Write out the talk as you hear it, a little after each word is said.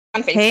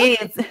on Hey,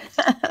 Facebook?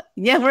 it's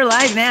yeah, we're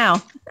live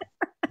now.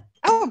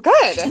 Oh,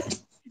 good.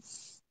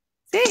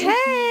 Say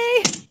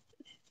hey.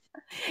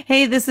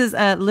 Hey, this is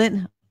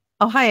Lynn.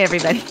 Oh, hi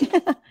everybody.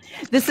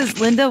 This is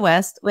Linda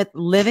West with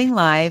Living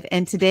Live.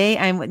 And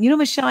today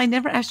Michelle, I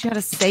never asked you how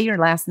to say your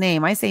last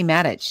name. I say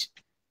Matich.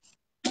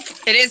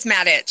 It is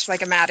Matich,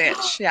 like a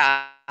Matich.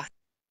 Yeah.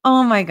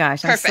 Oh my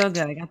gosh, I'm so Perfect.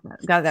 good.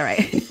 I got that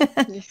right.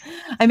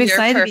 I'm You're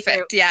excited to be here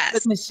perfect. with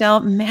Yes.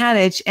 Michelle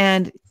Matich.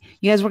 And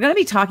you guys, we're going to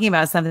be talking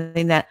about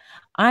something that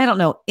I don't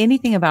know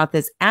anything about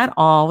this at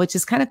all, which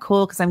is kind of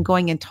cool because I'm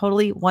going in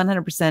totally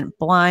 100%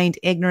 blind,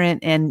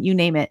 ignorant, and you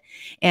name it.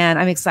 And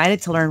I'm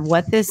excited to learn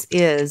what this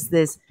is,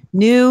 this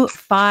new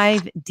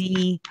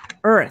 5D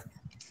Earth.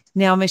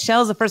 Now,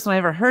 Michelle's the first one I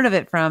ever heard of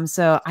it from,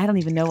 so I don't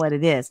even know what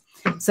it is.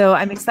 So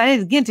I'm excited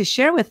again to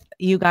share with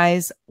you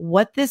guys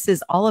what this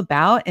is all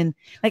about and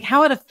like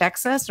how it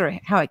affects us or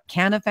how it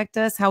can affect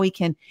us, how we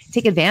can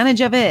take advantage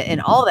of it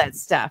and all that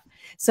stuff.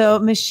 So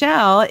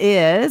Michelle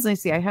is, let me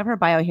see, I have her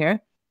bio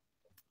here.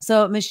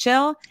 So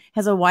Michelle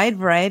has a wide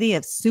variety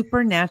of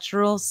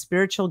supernatural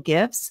spiritual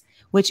gifts,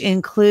 which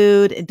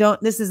include,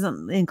 this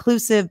isn't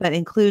inclusive, but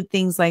include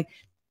things like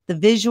the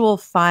visual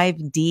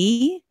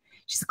 5D.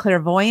 She's a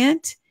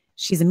clairvoyant.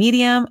 She's a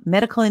medium,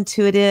 medical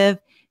intuitive.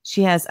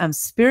 She has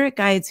spirit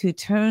guides who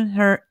tune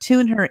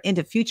her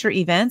into future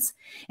events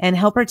and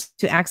help her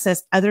to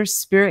access other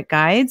spirit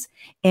guides.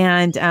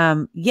 And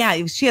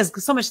yeah, she has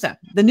so much stuff.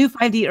 The new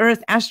 5D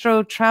Earth,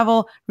 astro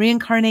travel,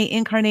 reincarnate,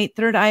 incarnate,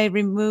 third eye,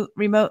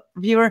 remote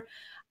viewer.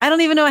 I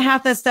don't even know what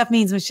half that stuff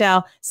means,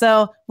 Michelle.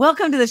 So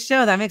welcome to the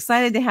show. I'm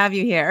excited to have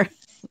you here.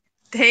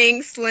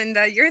 Thanks,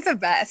 Linda. You're the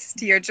best.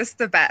 You're just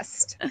the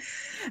best.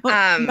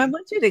 Well, I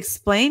want you to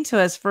explain to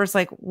us first,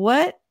 like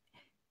what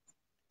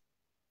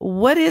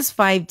is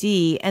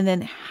 5D, and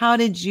then how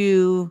did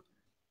you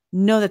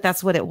know that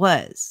that's what it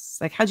was?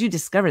 Like, how'd you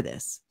discover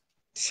this?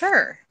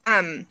 Sure.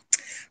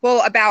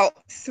 Well, about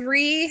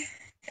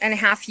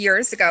 3.5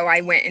 years ago, I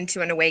went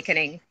into an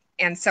awakening.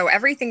 And so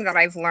everything that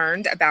I've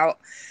learned about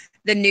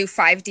the new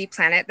 5D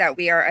planet that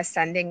we are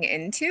ascending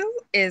into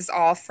is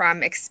all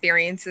from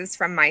experiences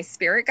from my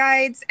spirit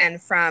guides and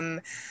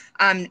from,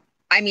 I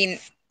mean,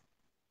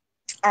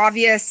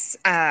 obvious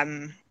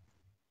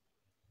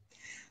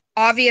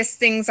obvious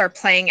things are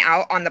playing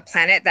out on the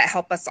planet that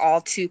help us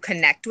all to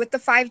connect with the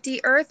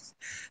 5D Earth.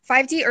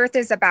 5D Earth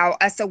is about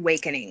us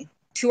awakening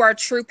to our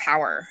true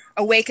power,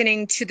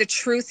 awakening to the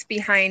truth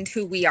behind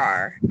who we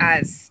are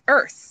as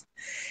Earth.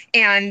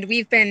 And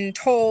we've been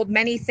told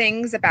many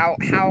things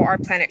about how our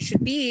planet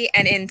should be.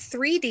 And in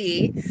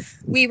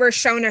 3D, we were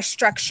shown a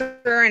structure,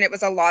 and it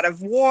was a lot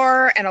of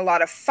war and a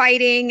lot of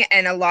fighting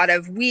and a lot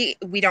of we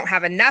don't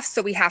have enough,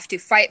 so we have to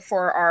fight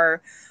for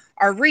our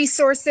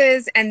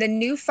resources. And the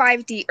new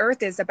 5D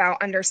Earth is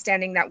about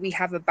understanding that we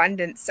have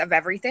abundance of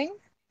everything,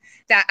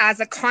 that as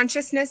a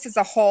consciousness as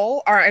a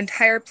whole, our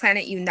entire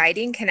planet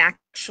uniting can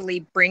actually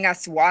bring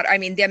us water. I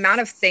mean, the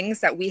amount of things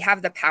that we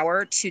have the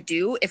power to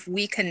do if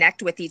we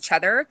connect with each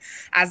other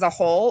as a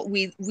whole,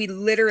 we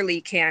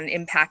literally can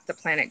impact the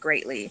planet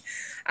greatly.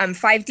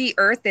 5D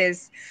Earth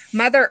is,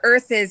 Mother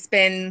Earth has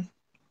been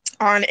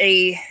on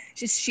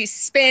she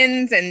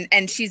spins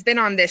and she's been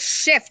on this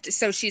shift.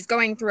 So she's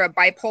going through a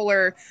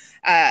bipolar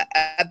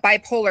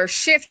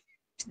shift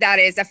that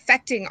is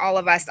affecting all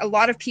of us. A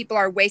lot of people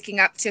are waking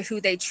up to who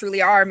they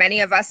truly are.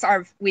 Many of us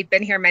are, we've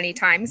been here many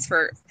times.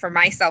 For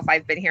myself,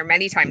 I've been here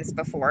many times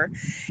before,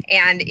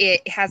 and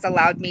it has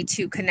allowed me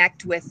to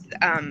connect with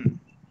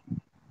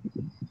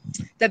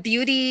the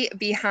beauty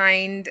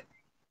behind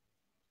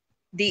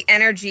the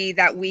energy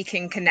that we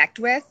can connect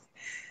with.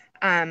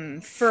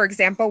 For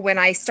example, when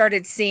I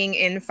started seeing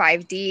in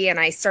 5D and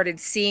I started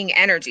seeing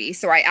energy,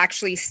 so I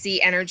actually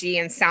see energy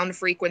and sound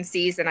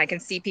frequencies and I can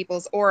see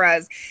people's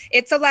auras,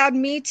 it's allowed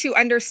me to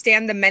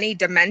understand the many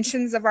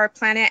dimensions of our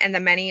planet and the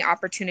many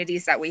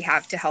opportunities that we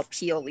have to help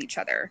heal each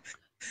other.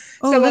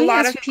 Oh, So a let me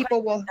lot ask of you a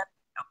people question. will,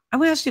 I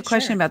want to ask you a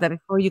question sure. about that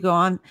before you go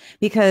on,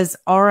 because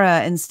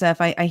aura and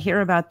stuff, I hear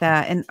about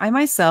that. And I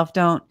myself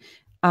don't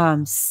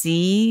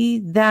see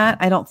that.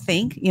 I don't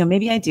think,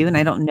 maybe I do and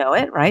I don't know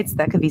it, right? So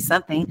that could be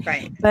something.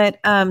 Right. But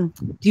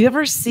do you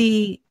ever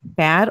see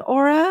bad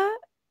aura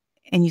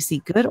and you see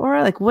good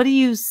aura? Like what do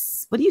you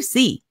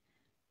see?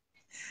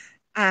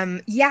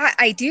 Yeah,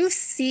 I do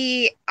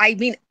see, I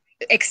mean,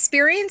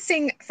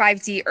 experiencing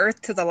 5D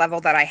Earth to the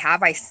level that I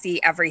have, I see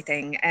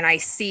everything. And I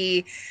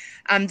see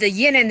the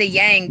yin and the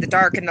yang, the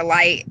dark and the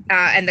light,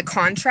 and the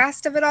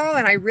contrast of it all.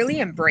 And I really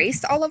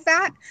embrace all of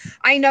that.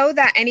 I know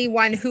that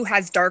anyone who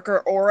has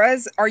darker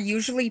auras are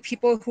usually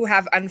people who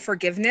have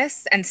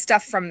unforgiveness and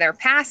stuff from their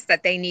past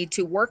that they need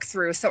to work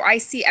through. So I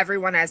see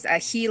everyone as a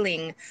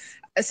healing,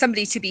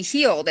 somebody to be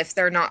healed if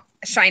they're not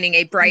shining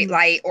a bright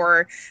light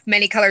or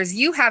many colors.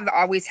 You have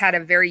always had a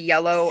very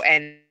yellow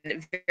and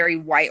very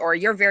white, or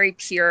you're very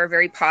pure,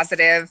 very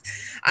positive.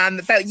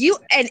 But you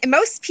and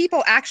most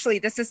people, actually,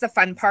 this is the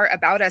fun part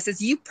about us,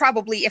 is you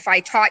probably, if I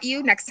taught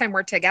you next time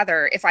we're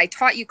together, if I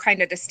taught you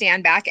kind of to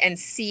stand back and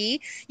see,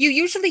 you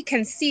usually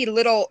can see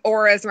little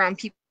auras around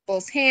people's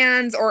people's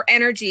hands or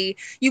energy.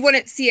 You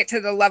wouldn't see it to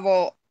the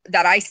level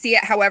that I see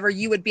it. However,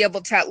 you would be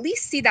able to at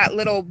least see that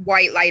little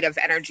white light of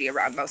energy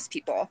around most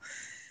people.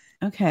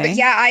 Okay. But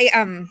yeah,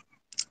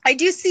 I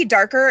do see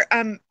darker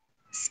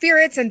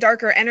spirits and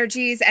darker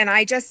energies. And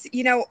I just,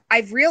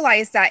 I've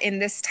realized that in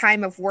this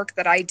time of work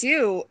that I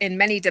do, in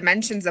many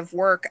dimensions of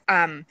work,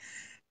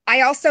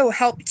 I also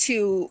help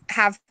to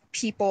have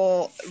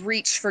people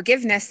reach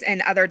forgiveness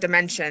in other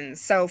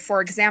dimensions. So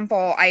for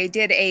example, I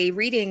did a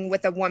reading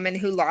with a woman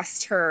who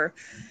lost her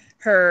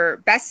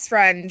best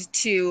friend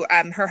to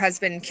her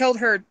husband killed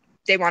her.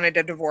 They wanted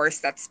a divorce.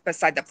 That's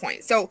beside the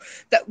point. So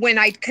that when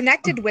I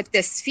connected with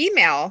this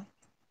female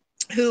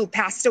who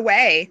passed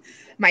away,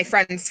 my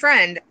friend's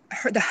friend,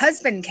 the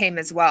husband came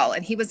as well,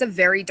 and he was a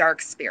very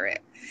dark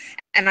spirit.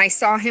 And I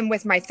saw him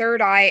with my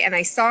third eye, and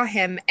I saw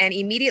him, and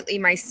immediately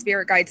my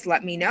spirit guides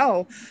let me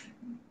know,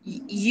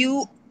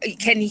 you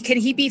can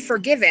he be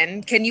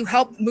forgiven? Can you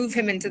help move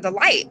him into the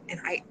light? And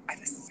I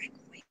was like,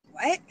 wait,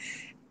 what?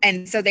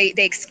 And so they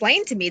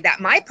explained to me that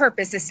my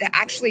purpose is to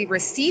actually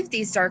receive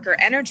these darker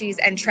energies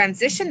and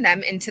transition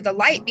them into the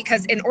light,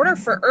 because in order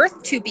for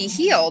Earth to be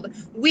healed,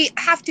 we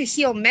have to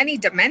heal many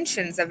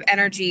dimensions of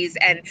energies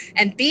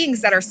and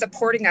beings that are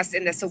supporting us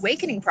in this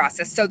awakening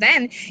process. So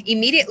then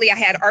immediately I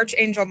had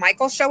Archangel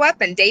Michael show up,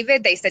 and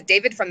David, they said,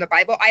 David from the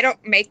Bible. I don't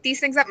make these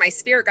things up. My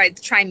spirit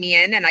guides chime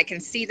me in, and I can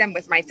see them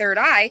with my third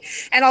eye.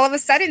 And all of a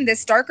sudden,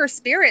 this darker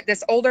spirit,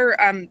 this older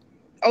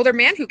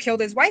man who killed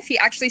his wife, he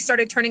actually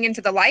started turning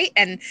into the light,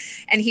 and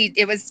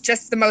it was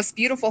just the most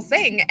beautiful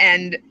thing.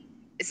 And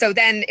so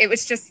then it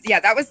was just,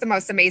 that was the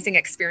most amazing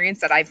experience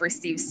that I've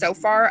received so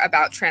far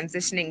about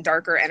transitioning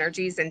darker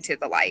energies into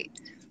the light.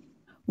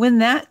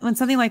 When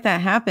something like that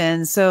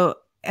happens, so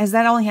has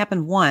that only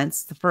happened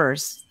once, the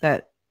first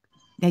that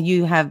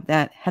you had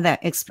that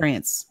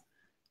experience?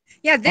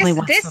 Yeah,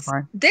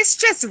 this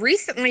just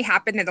recently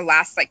happened in the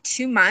last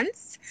 2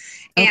 months.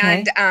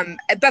 Okay. And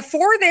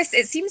before this,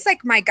 it seems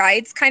like my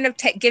guides kind of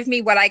give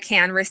me what I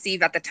can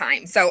receive at the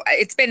time. So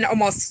it's been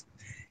almost,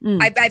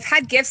 I've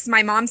had gifts.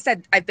 My mom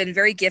said I've been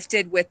very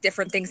gifted with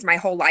different things my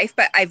whole life,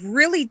 but I've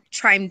really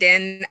chimed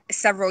in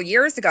several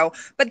years ago,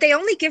 but they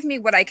only give me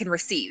what I can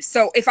receive.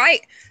 So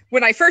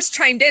when I first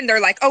chimed in,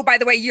 they're like, oh, by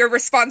the way, you're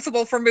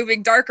responsible for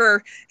moving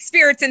darker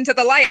spirits into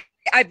the light.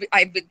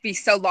 I would be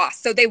so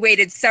lost. So they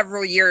waited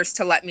several years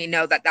to let me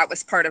know that that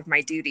was part of my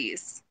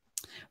duties.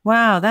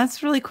 Wow,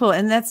 that's really cool.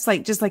 And that's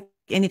just like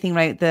anything,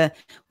 right?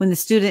 When the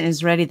student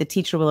is ready, the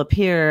teacher will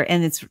appear.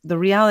 And the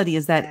reality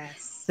is that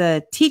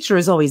the teacher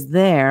is always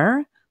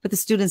there, but the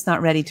student's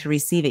not ready to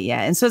receive it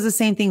yet. And so it's the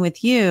same thing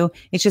with you.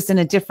 It's just in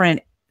a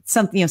different,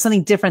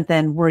 something different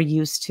than we're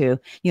used to,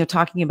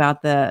 talking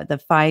about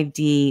the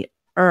 5D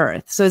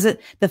Earth. So is it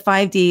the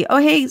 5D? Oh,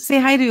 hey, say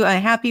hi to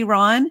Happy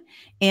Ron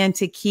and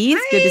to Keith.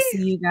 Hi. Good to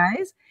see you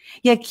guys.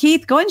 Yeah,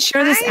 Keith, go and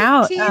share this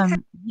out.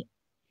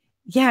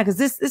 Yeah, because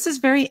this is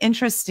very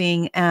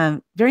interesting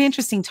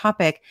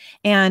topic.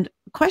 And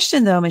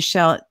question though,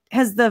 Michelle,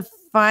 has the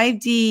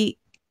 5D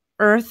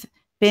Earth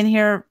been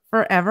here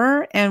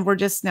forever and we're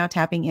just now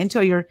tapping into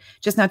it? Or you're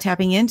just now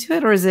tapping into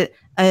it? Or is it,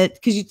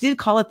 because you did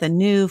call it the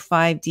new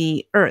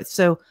 5D Earth.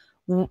 So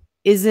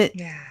is it,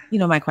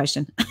 my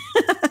question.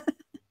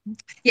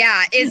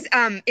 Yeah. Is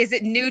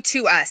it new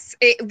to us?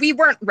 We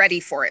weren't ready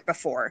for it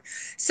before.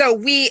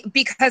 So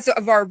because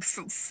of our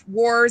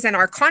wars and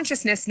our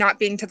consciousness not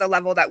being to the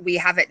level that we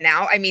have it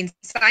now. I mean,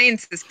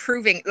 science is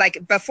proving,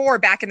 before,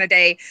 back in the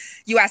day,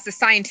 you ask the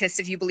scientists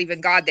if you believe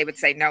in God, they would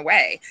say, no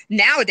way.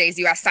 Nowadays,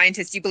 you ask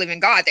scientists, do you believe in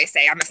God? They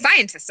say, I'm a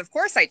scientist. Of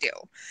course I do.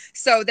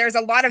 So there's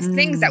a lot of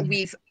things that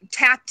we've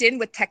tapped in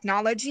with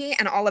technology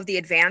and all of the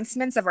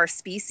advancements of our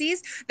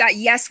species that,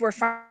 yes, we're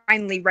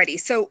finally ready.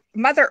 So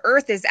Mother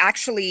Earth is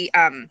actually,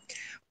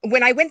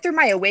 when I went through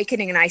my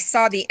awakening and I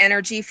saw the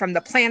energy from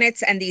the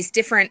planets and these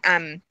different,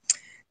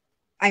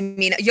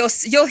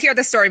 you'll hear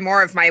the story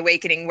more of my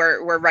awakening.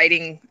 We're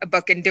writing a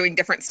book and doing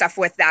different stuff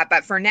with that.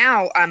 But for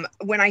now,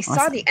 when I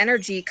saw the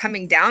energy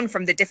coming down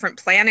from the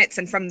different planets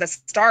and from the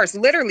stars,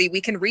 literally we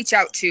can reach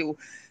out to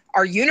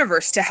our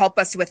universe to help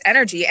us with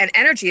energy, and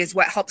energy is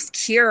what helps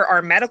cure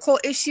our medical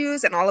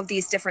issues and all of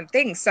these different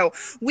things. So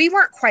we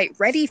weren't quite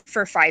ready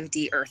for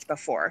 5D Earth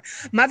before.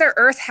 Mother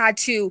Earth had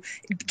to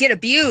get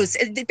abused.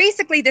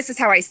 Basically, this is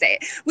how I say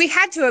it. We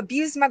had to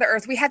abuse Mother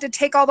Earth. We had to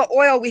take all the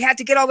oil. We had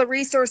to get all the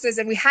resources,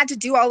 and we had to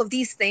do all of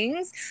these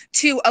things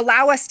to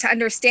allow us to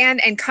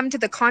understand and come to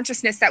the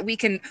consciousness that we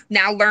can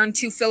now learn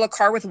to fill a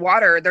car with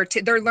water.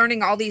 They're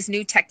learning all these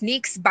new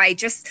techniques by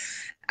just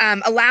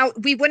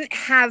we wouldn't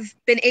have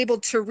been able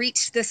to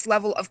reach this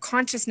level of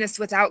consciousness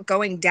without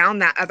going down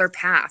that other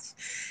path.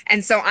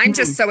 And so I'm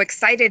just so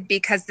excited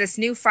because this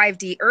new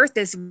 5D Earth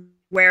is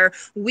where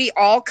we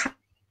all come.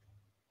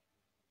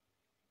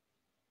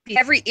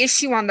 Every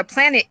issue on the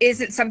planet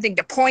isn't something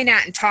to point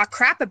at and talk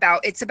crap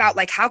about. It's about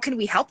how can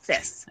we help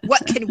this?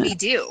 What can we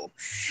do?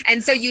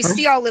 And so you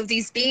see all of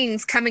these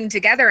beings coming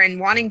together and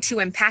wanting to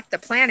impact the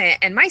planet.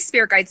 And my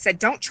spirit guide said,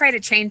 don't try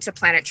to change the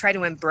planet, try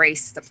to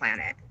embrace the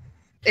planet.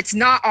 It's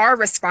not our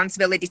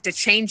responsibility to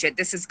change it.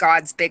 This is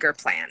God's bigger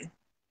plan.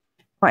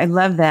 Oh, I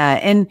love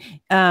that. And,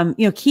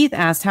 Keith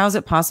asked, how is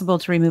it possible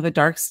to remove a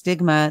dark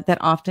stigma that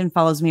often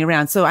follows me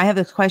around? So I have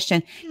a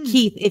question.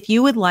 Keith, if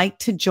you would like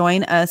to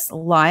join us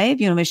live,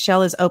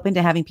 Michelle is open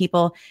to having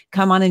people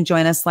come on and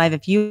join us live.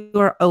 If you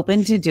are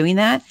open to doing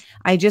that,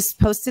 I just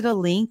posted a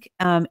link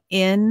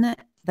in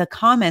the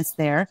comments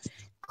there.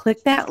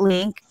 Click that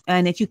link.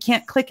 And if you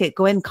can't click it,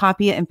 go ahead and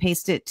copy it and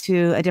paste it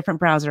to a different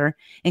browser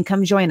and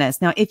come join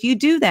us. Now, if you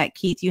do that,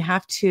 Keith, you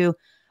have to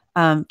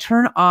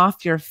turn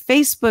off your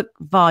Facebook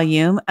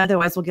volume.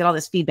 Otherwise, we'll get all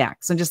this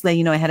feedback. So just let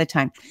you know ahead of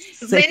time.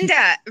 So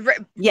Linda.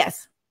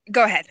 Yes.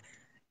 Go ahead.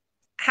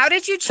 How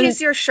did you choose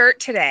your shirt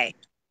today?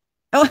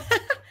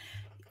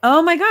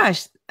 Oh my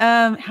gosh.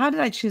 How did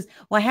I choose?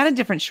 Well, I had a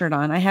different shirt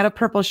on. I had a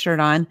purple shirt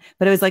on,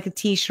 but it was like a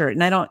t-shirt,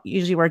 and I don't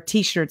usually wear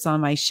t-shirts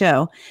on my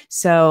show.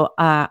 So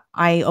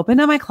I opened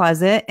up my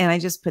closet and I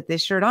just put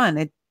this shirt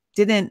on.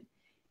 Did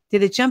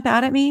it jump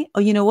out at me? Oh,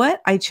 you know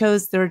what?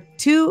 There were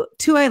two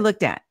I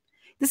looked at.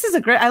 This is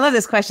I love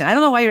this question. I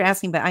don't know why you're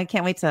asking, but I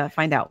can't wait to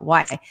find out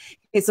why.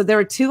 Okay, so there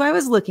were two I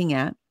was looking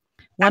at.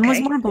 One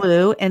was more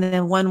blue, and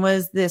then one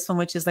was this one,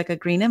 which is like a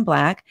green and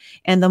black.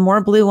 And the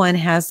more blue one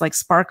has like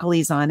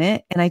sparklies on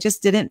it. And I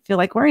just didn't feel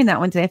like wearing that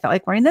one today. I felt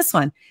like wearing this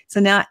one. So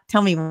now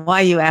tell me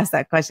why you asked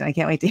that question. I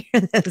can't wait to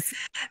hear this.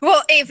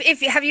 Well, if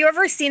have you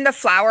ever seen The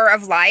Flower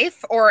of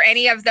Life or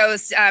any of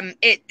those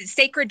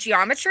sacred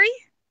geometry?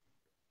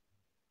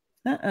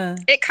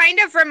 It kind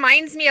of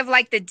reminds me of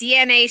like the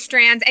DNA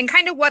strands and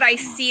kind of what I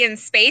see in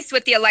space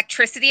with the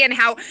electricity and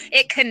how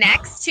it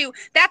connects to,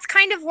 that's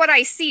kind of what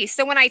I see.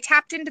 So when I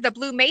tapped into the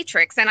blue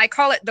matrix, and I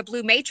call it the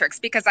blue matrix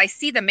because I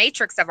see the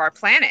matrix of our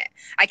planet,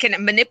 I can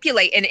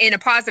manipulate in a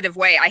positive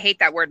way. I hate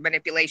that word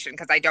manipulation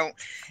because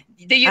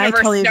the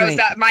universe knows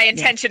that my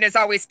intention is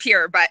always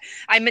pure, but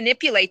I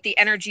manipulate the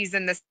energies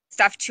in the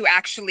stuff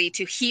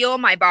to heal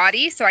my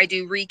body. So I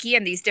do Reiki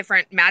and these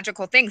different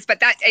magical things, but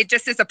it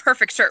just is a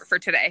perfect shirt for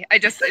today.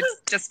 It's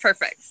just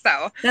perfect.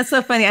 So that's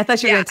so funny. I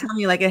thought you were going to tell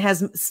me like it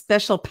has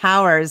special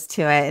powers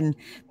to it. And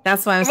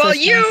that's why I'm so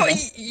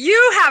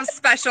you have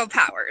special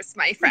powers,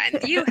 my friend.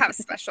 You have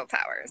special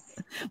powers.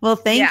 Well,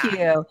 thank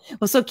you.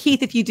 Well, so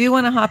Keith, if you do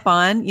want to hop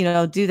on,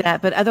 do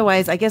that. But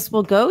otherwise, I guess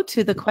we'll go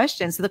to the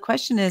question. So the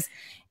question is,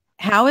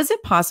 how is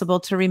it possible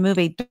to remove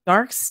a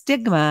dark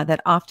stigma that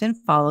often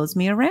follows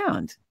me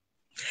around?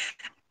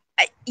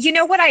 You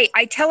know what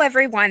I tell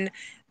everyone,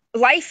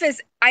 life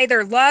is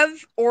either love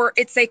or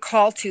it's a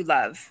call to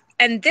love.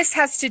 And this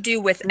has to do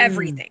with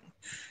everything.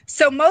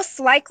 So most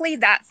likely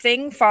that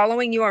thing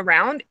following you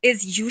around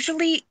is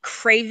usually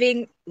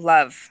craving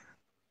love.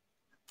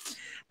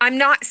 I'm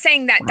not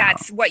saying that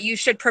that's what you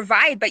should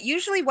provide, but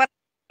usually what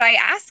I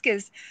ask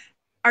is,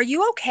 are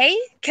you okay?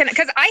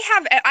 Because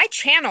I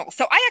channel.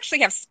 So I actually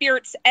have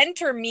spirits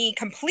enter me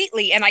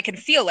completely and I can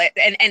feel it.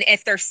 And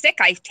if they're sick,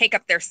 I take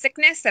up their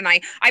sickness. And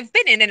I've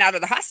been in and out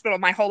of the hospital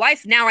my whole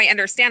life. Now I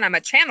understand I'm a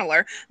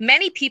channeler.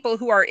 Many people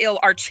who are ill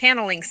are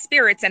channeling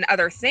spirits and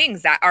other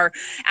things that are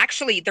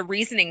actually the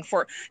reasoning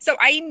for. So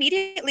I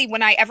immediately,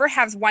 when I ever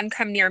have one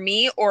come near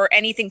me or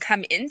anything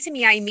come into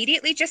me, I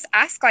immediately just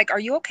ask, like, are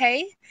you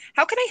okay?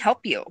 How can I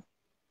help you?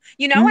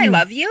 I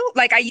love you.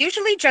 Like I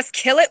usually just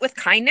kill it with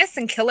kindness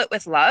and kill it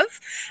with love.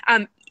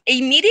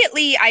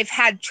 Immediately I've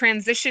had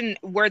transition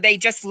where they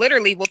just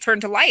literally will turn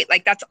to light.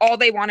 Like that's all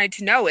they wanted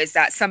to know is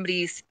that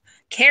somebody's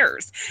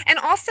cares. And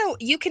also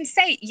you can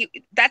say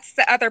that's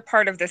the other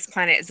part of this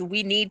planet is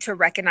we need to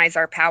recognize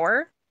our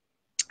power.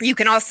 You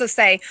can also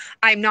say,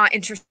 I'm not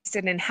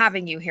interested in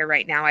having you here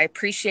right now. I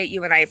appreciate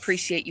you and I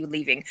appreciate you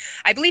leaving.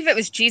 I believe it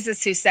was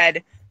Jesus who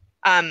said,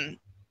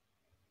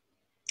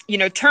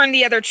 turn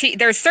the other cheek.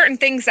 There's certain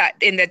things that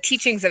in the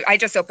teachings I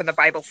just opened the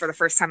Bible for the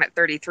first time at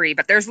 33,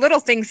 but there's little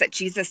things that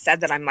Jesus said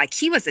that I'm like,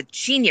 he was a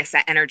genius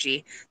at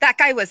energy. That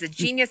guy was a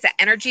genius at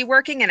energy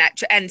working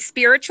and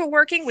spiritual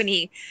working when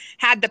he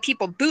had the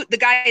people boot the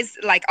guys,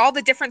 like all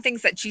the different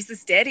things that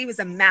Jesus did. He was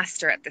a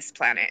master at this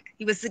planet.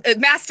 He was a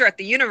master at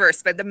the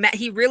universe, but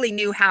he really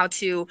knew how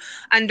to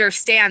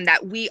understand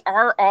that we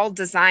are all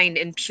designed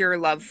in pure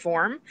love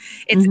form.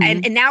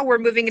 And now we're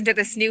moving into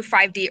this new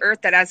 5D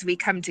earth that as we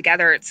come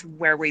together, it's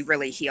where we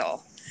really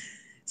heal.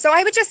 So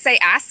I would just say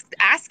ask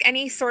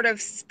any sort of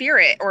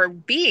spirit or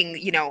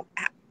being,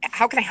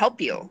 how can I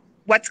help you?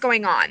 What's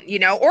going on?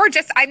 Or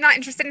just, I'm not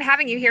interested in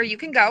having you here. You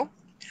can go.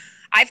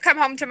 I've come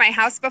home to my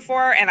house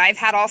before and I've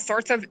had all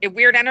sorts of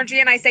weird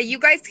energy and I say, you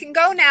guys can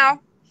go now.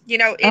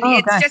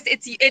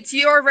 It's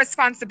your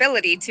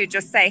responsibility to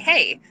just say,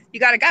 hey, you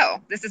got to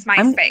go. This is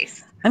my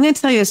space. I'm going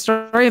to tell you a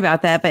story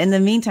about that. But in the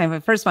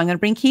meantime, first of all, I'm going to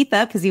bring Keith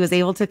up because he was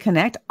able to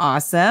connect.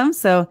 Awesome.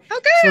 So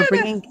we're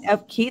bringing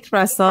up Keith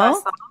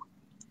Russell.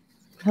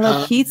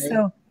 Hello, Keith.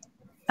 So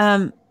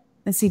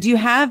let's see. Do you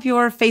have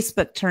your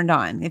Facebook turned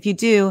on? If you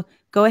do,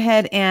 go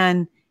ahead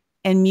and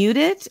mute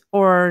it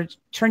or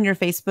turn your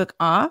Facebook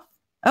off.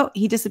 Oh,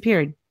 he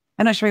disappeared.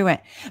 I'm not sure he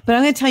went. But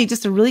I'm going to tell you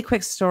just a really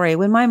quick story.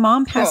 When my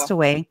mom passed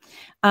away,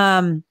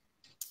 my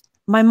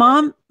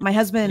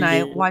husband and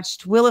I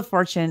watched Wheel of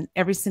Fortune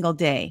every single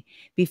day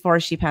before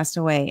she passed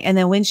away. And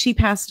then when she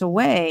passed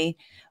away,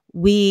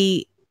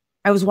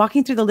 I was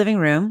walking through the living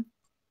room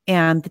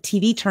and the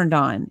TV turned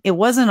on. It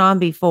wasn't on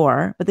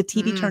before, but the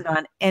TV turned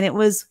on, and it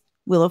was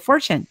Wheel of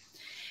Fortune.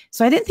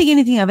 So I didn't think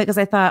anything of it because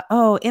I thought,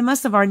 oh, it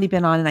must have already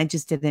been on and I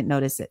just didn't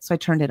notice it. So I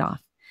turned it off.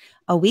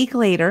 A week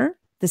later,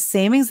 the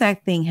same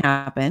exact thing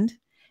happened.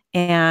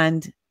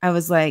 And I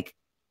was like,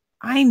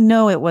 I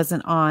know it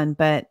wasn't on,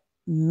 but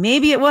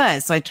maybe it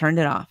was. So I turned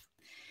it off.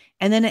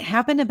 And then it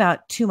happened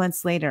about 2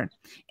 months later.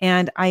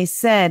 And I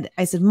said,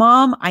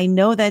 Mom, I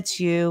know that's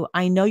you.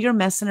 I know you're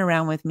messing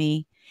around with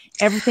me.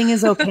 Everything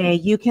is okay.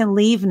 You can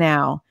leave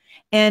now.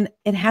 And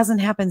it hasn't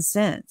happened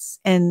since.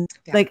 And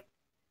like,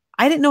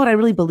 I didn't know what I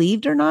really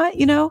believed or not,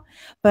 you know,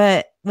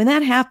 but when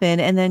that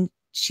happened and then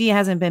she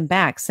hasn't been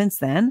back since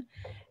then,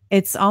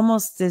 it's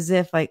almost as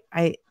if like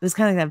it was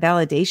kind of that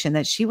validation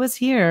that she was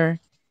here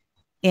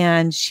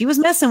and she was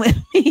messing with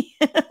me.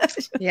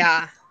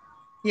 Yeah.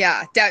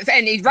 Yeah.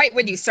 And right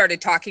when you started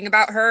talking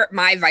about her,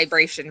 my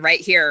vibration right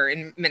here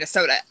in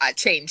Minnesota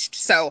changed.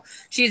 So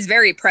she's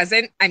very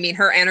present. I mean,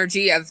 her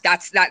energy of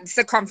that's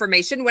the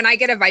confirmation. When I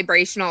get a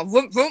vibrational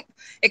whoop, whoop,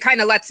 it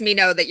kind of lets me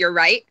know that you're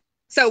right.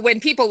 So when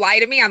people lie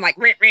to me, I'm like,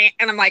 rih, rih,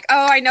 and I'm like,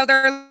 oh, I know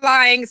they're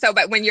lying. So,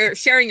 but when you're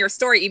sharing your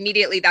story,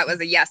 immediately that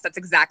was a yes. That's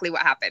exactly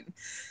what happened.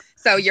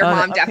 So your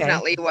mom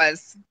definitely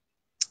was,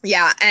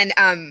 yeah.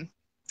 And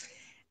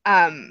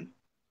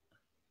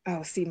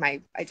oh, see,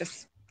 I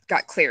just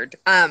got cleared.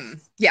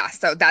 Yeah.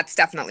 So that's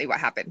definitely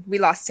what happened. We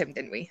lost him,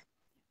 didn't we?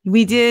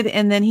 We did,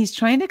 and then he's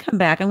trying to come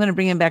back. I'm going to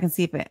bring him back and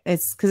see if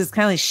it's because it's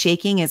kind of like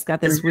shaking. It's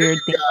got this weird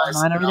thing going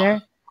on over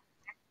there.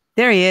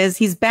 There he is.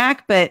 He's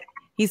back, but.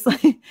 He's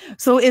like,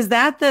 so is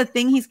that the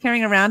thing he's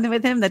carrying around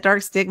with him, the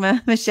dark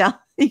stigma, Michelle?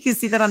 You can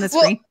see that on the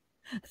screen.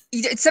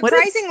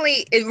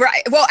 Surprisingly,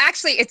 right. Well,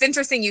 actually, it's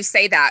interesting you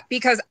say that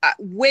because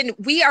when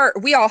we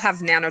all have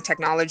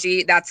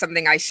nanotechnology. That's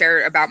something I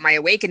share about my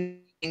awakening.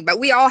 But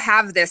we all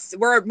have this.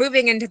 We're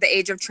moving into the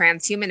age of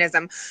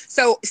transhumanism.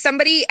 So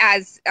somebody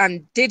as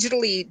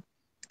digitally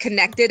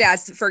connected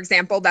as, for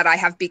example, that I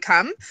have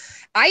become,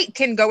 I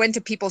can go into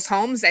people's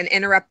homes and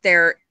interrupt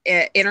their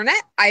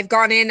internet. I've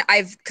gone in,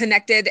 I've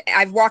connected,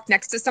 I've walked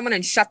next to someone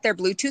and shut their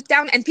Bluetooth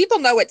down, and people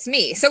know it's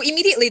me. So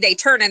immediately they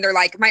turn and they're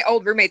like, my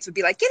old roommates would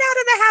be like, get out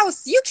of the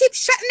house. You keep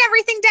shutting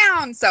everything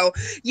down. So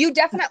you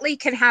definitely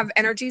can have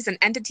energies and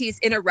entities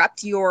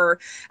interrupt your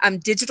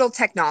digital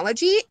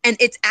technology. And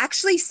it's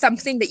actually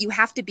something that you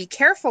have to be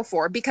careful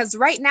for, because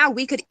right now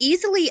we could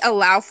easily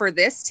allow for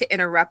this to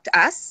interrupt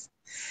us.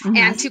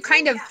 And to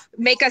kind of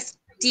make us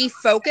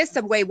defocus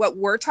away what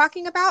we're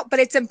talking about, but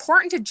it's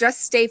important to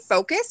just stay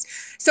focused.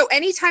 So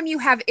anytime you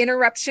have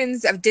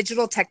interruptions of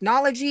digital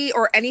technology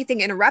or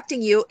anything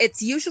interrupting you,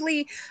 it's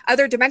usually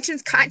other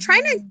dimensions trying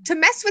to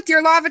mess with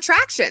your law of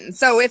attraction.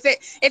 So if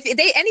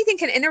anything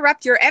can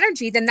interrupt your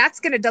energy, then that's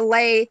going to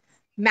delay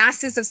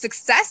masses of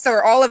success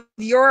or all of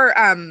your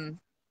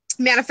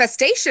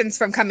manifestations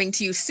from coming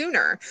to you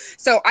sooner.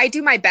 So I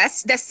do my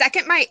best. The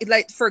second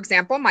for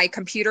example, my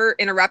computer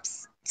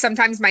interrupts.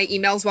 Sometimes my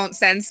emails won't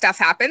send, stuff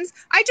happens.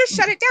 I just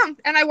shut it down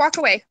and I walk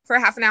away for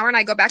half an hour and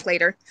I go back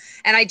later.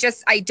 And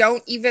I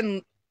don't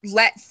even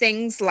let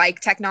things like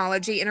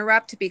technology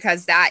interrupt,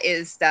 because that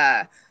is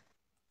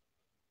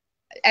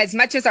as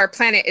much as our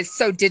planet is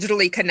so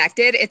digitally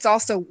connected,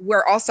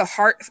 we're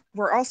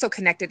also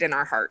connected in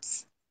our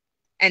hearts.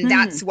 And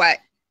that's what,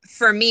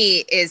 for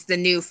me, is the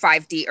new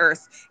 5D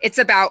Earth. It's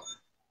about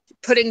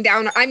putting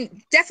down, I'm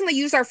definitely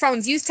use our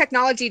phones, use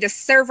technology to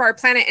serve our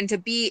planet and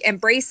to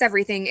embrace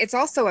everything. It's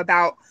also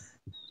about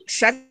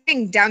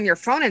shutting down your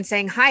phone and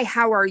saying, hi,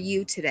 how are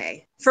you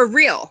today? For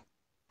real.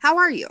 How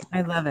are you?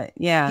 I love it.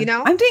 Yeah. You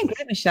know, I'm doing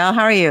good, Michelle.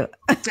 How are you?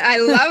 I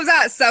love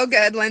that. So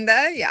good,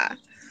 Linda. Yeah.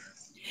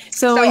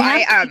 So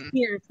I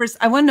first,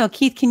 I want to know,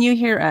 Keith, can you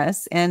hear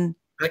us? And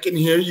I can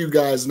hear you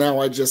guys now.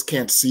 I just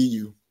can't see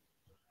you.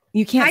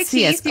 You can't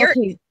see us.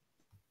 Okay.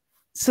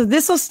 So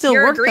this will still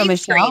work though,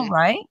 Michelle,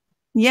 right?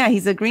 Yeah,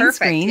 he's a green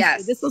screen.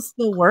 Yes. So this will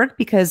still work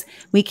because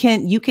you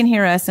can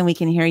hear us and we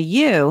can hear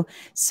you.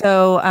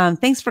 So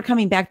thanks for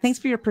coming back. Thanks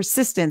for your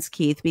persistence,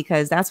 Keith,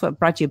 because that's what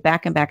brought you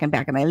back and back and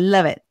back. And I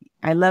love it.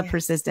 I love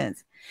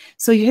persistence.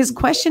 So his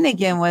question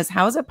again was,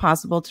 how is it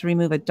possible to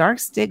remove a dark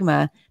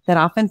stigma that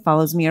often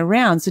follows me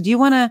around? So do you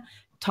want to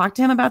talk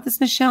to him about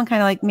this, Michelle, and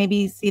kind of like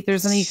maybe see if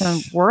there's something you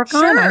can work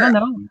on? I don't know.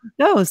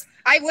 How it goes.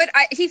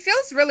 He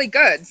feels really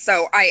good.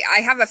 So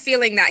I have a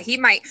feeling that he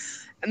might.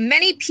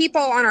 Many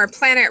people on our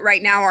planet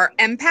right now are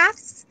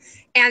empaths,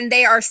 and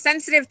they are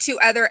sensitive to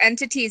other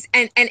entities.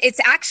 And it's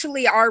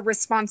actually our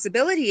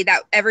responsibility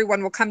that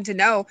everyone will come to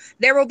know.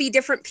 There will be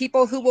different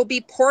people who will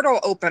be portal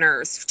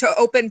openers to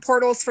open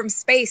portals from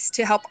space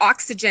to help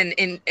oxygen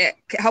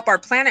help our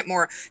planet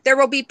more. There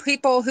will be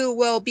people who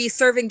will be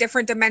serving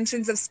different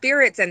dimensions of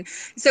spirits. And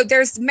so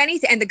there's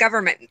and the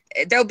government,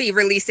 they'll be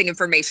releasing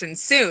information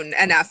soon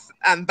enough.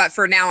 But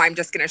for now, I'm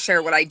just going to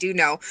share what I do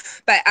know.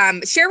 But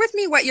share with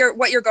me what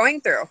you're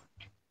going through.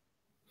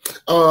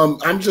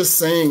 I'm just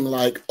saying,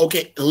 like,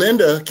 okay,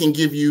 Linda can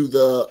give you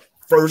the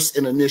first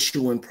and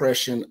initial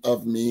impression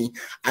of me.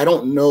 I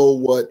don't know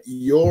what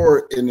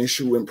your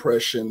initial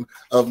impression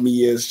of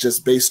me is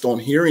just based on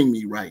hearing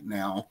me right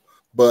now.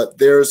 but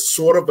there's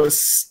sort of a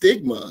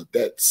stigma,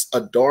 that's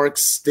a dark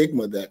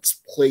stigma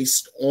that's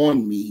placed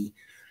on me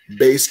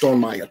based on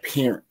my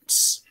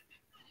appearance.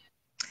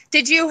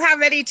 Did you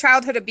have any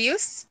childhood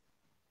abuse?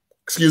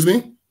 Excuse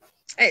me?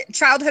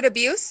 Childhood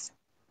abuse?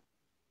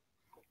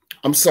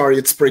 I'm sorry,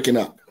 it's breaking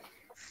up.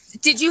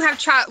 Did you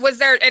have was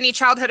there any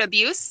childhood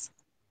abuse?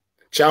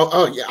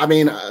 Oh yeah, I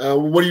mean,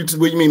 what do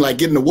you mean, like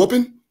getting a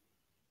whooping?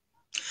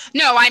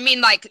 No, I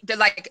mean like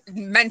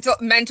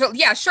mental.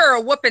 Yeah, sure,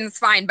 a whooping's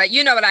fine, but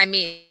you know what I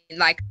mean.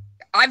 Like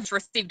I've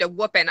received a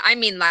whooping. I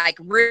mean like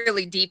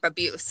really deep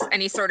abuse.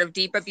 Any sort of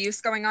deep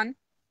abuse going on?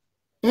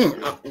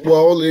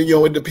 Well,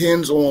 it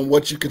depends on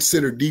what you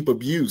consider deep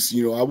abuse.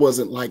 I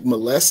wasn't like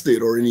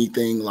molested or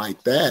anything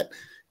like that.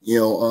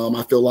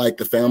 I feel like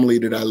the family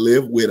that I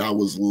live with, I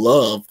was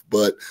loved,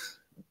 but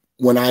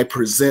when I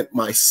present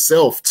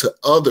myself to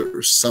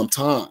others,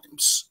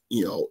 sometimes,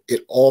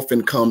 it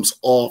often comes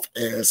off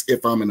as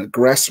if I'm an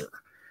aggressor.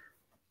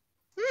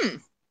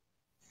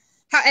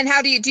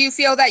 How do you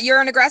feel that you're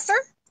an aggressor?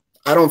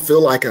 I don't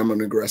feel like I'm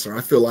an aggressor.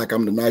 I feel like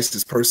I'm the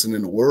nicest person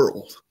in the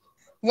world.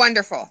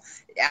 Wonderful.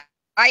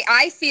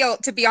 I feel,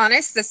 to be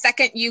honest, the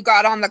second you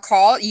got on the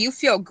call, you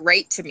feel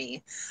great to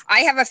me. I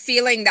have a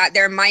feeling that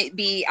there might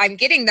be, I'm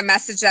getting the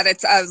message that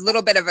it's a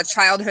little bit of a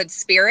childhood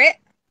spirit,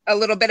 a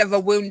little bit of a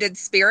wounded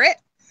spirit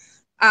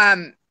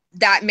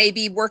that may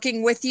be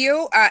working with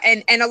you.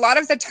 And a lot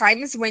of the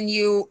times when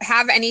you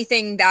have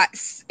anything that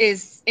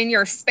is in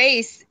your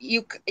space,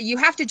 you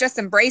have to just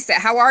embrace it.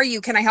 How are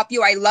you? Can I help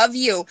you? I love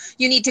you.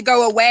 You need to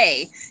go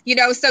away.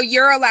 So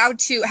you're allowed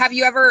to,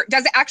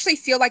 does it actually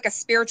feel like a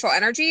spiritual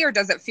energy, or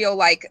does it feel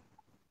like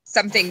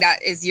something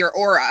that is your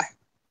aura?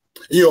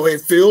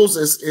 It feels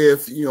as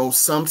if,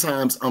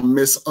 sometimes I'm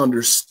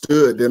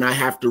misunderstood, and I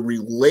have to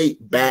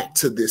relate back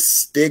to this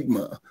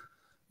stigma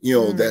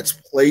that's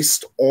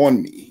placed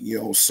on me,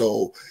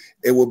 so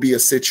it will be a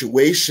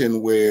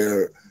situation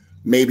where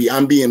maybe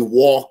I'm being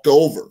walked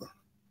over,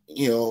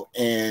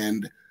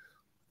 and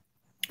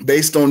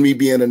based on me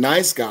being a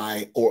nice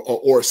guy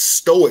or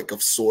stoic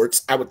of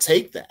sorts, I would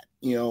take that,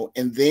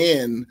 and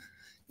then,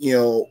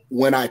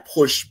 when I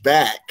push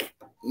back,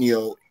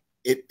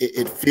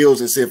 it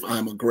feels as if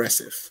I'm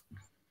aggressive.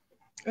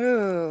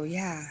 Oh,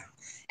 yeah.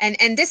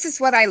 And this is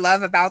what I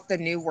love about the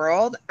new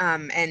world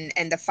and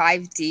the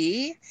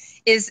 5D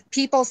is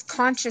people's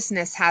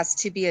consciousness has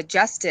to be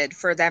adjusted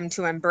for them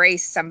to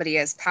embrace somebody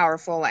as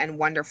powerful and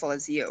wonderful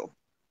as you.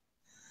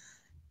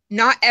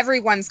 Not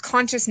everyone's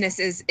consciousness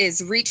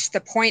is reached the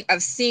point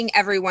of seeing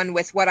everyone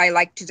with what I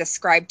like to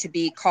describe to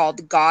be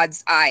called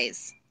God's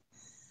eyes.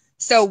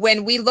 So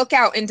when we look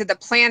out into the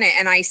planet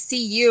and I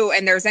see you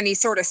and there's any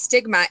sort of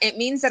stigma, it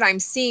means that I'm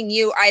seeing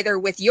you either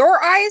with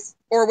your eyes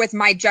or with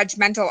my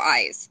judgmental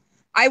eyes.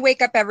 I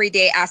wake up every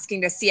day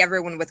asking to see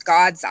everyone with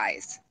God's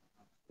eyes,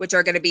 which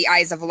are going to be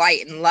eyes of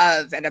light and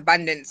love and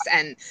abundance.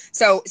 And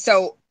so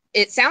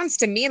it sounds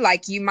to me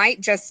like you might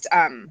just,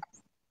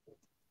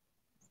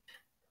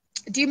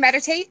 do you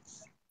meditate?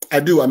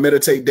 I do. I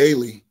meditate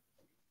daily.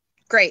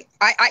 Great.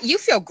 You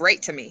feel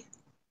great to me.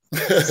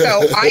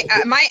 So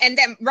and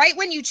then right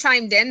when you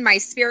chimed in, my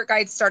spirit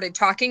guides started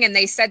talking, and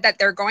they said that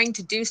they're going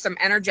to do some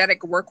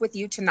energetic work with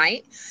you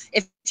tonight.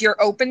 If you're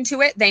open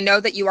to it, they know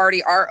that you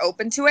already are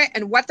open to it.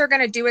 And what they're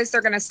going to do is they're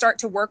going to start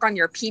to work on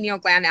your pineal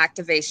gland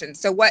activation.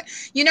 So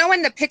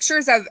in the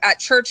pictures at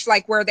church,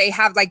 like where they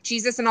have like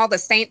Jesus and all the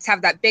saints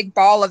have that big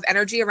ball of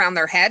energy around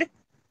their head.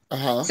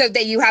 So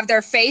that you have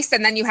their face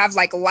and then you have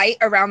like light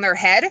around their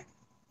head.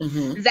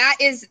 Mm-hmm. That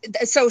is,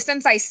 so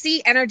since I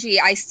see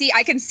energy, I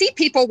can see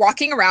people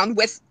walking around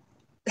with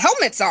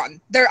helmets on.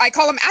 I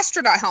call them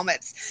astronaut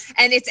helmets,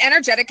 and it's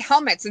energetic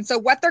helmets. And so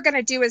what they're going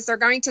to do is they're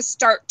going to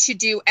start to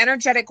do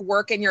energetic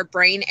work in your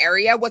brain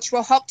area, which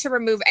will help to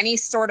remove any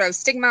sort of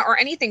stigma or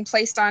anything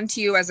placed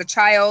onto you as a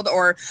child,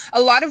 or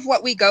a lot of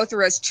what we go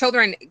through as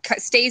children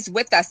stays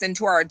with us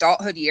into our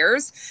adulthood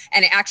years.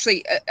 And it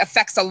actually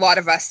affects a lot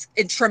of us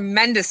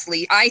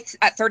tremendously.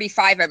 At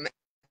 35, am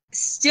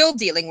still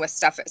dealing with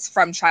stuff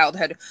from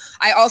childhood.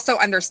 I also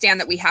understand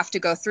that we have to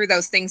go through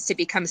those things to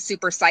become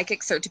super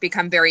psychics or to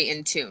become very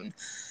in tune.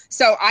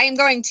 So I am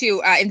going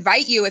to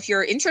invite you, if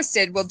you're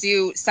interested, we'll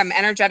do some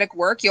energetic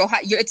work.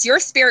 It's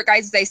your spirit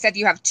guides. They said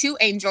you have 2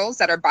 angels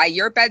that are by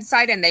your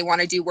bedside and they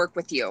want to do work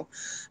with you.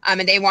 And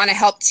they want to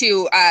help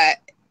to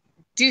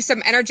do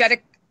some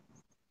energetic.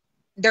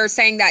 They're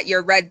saying that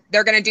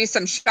they're going to do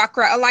some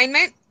chakra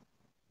alignment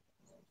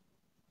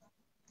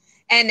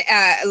and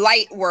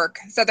light work.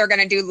 So they're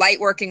going to do light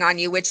working on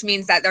you, which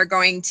means that they're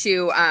going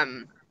to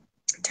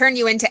turn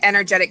you into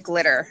energetic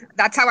glitter.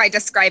 That's how I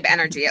describe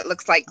energy. It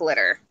looks like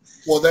glitter.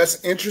 Well,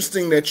 that's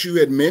interesting that you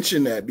had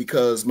mentioned that,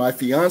 because my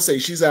fiance,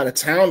 she's out of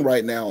town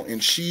right now,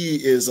 and she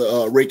is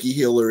a Reiki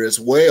healer as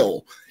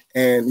well.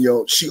 And,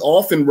 she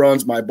often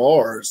runs my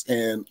bars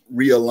and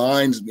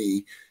realigns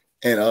me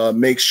and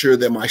makes sure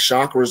that my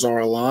chakras are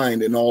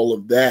aligned and all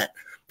of that.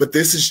 But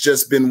this has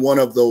just been one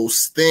of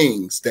those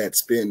things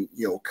that's been,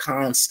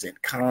 constant.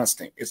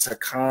 It's a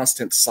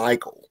constant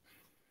cycle.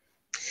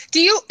 Do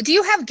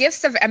you have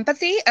gifts of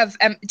empathy?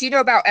 Do you know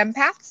about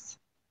empaths?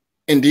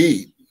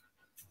 Indeed.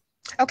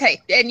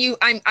 Okay, and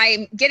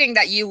I'm getting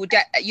that you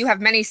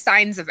have many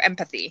signs of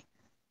empathy.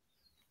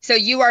 So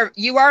you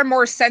are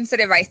more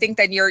sensitive, I think,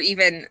 than you're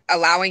even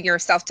allowing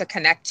yourself to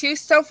connect to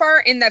so far.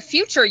 In the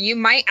future, you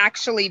might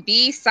actually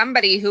be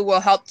somebody who will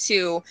help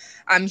to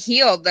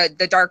heal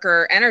the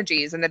darker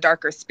energies and the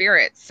darker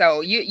spirits.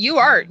 So you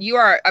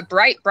are a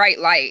bright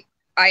light.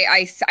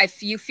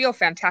 You feel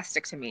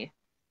fantastic to me.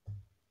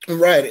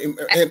 Right.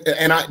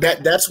 And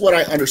that's what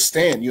I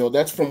understand. You know,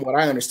 that's from what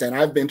I understand.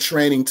 I've been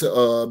training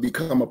to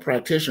become a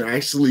practitioner. I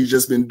actually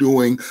just been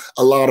doing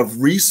a lot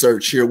of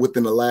research here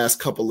within the last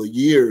couple of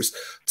years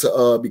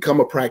to become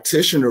a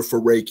practitioner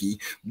for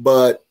Reiki.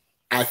 But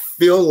I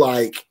feel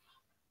like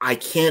I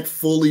can't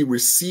fully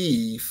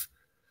receive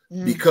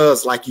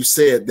because, like you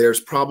said,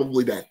 there's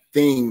probably that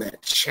thing,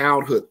 that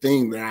childhood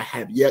thing that I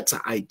have yet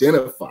to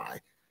identify,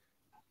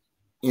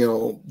 you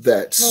know,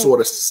 that's sort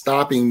of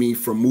stopping me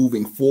from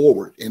moving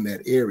forward in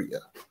that area.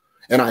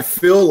 And I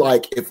feel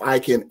like if I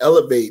can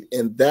elevate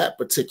in that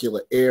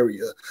particular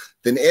area,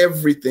 then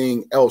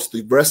everything else,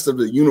 the rest of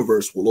the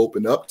universe will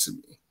open up to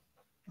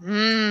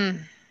me.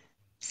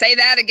 Say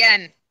that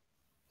again.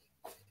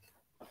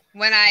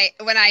 When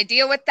I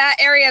deal with that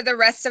area, the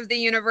rest of the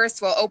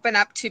universe will open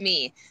up to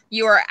me.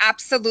 You are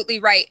absolutely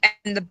right.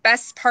 And the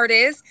best part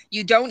is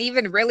you don't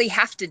even really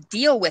have to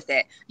deal with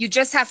it. You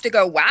just have to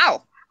go,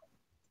 wow,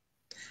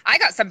 I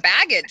got some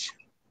baggage.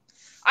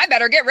 I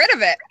better get rid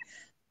of it.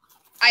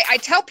 I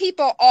tell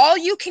people all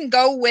you can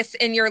go with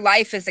in your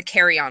life is a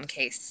carry-on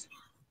case.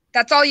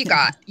 That's all you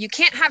got. You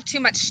can't have too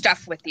much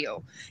stuff with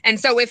you. And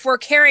so if we're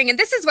carrying, and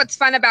this is what's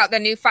fun about the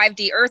new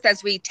 5D Earth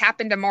as we tap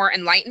into more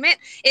enlightenment,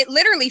 it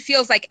literally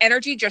feels like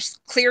energy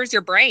just clears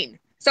your brain.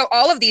 So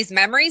all of these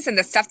memories and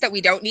the stuff that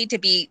we don't need to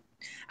be,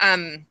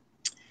 what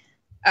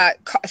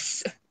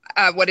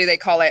do they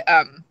call it?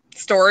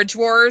 Storage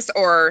wars,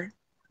 or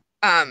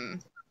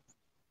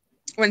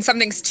when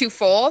something's too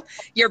full,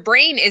 your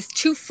brain is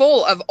too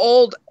full of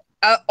old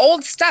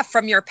stuff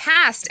from your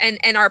past.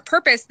 And our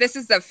purpose, this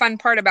is the fun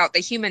part about the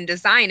human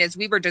design, is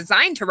we were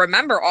designed to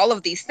remember all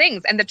of these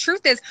things. And the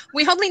truth is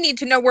we only need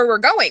to know where we're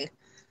going.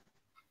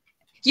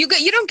 You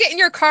don't get in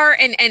your car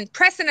and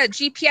press in a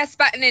GPS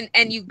button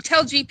and you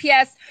tell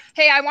GPS,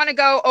 hey, I want to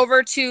go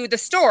over to the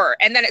store.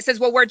 And then it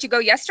says, well, where'd you go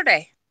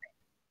yesterday?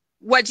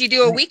 What'd you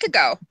do a week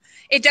ago?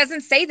 It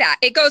doesn't say that.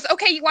 It goes,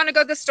 okay, you want to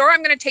go to the store?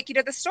 I'm going to take you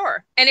to the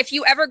store. And if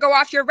you ever go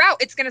off your route,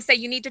 it's going to say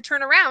you need to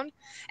turn around.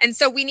 And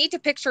so we need to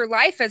picture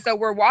life as though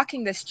we're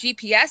walking this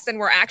GPS and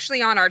we're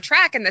actually on our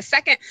track. And the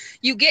second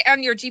you get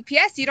on your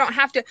GPS, you don't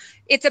have to,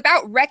 it's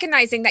about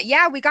recognizing that,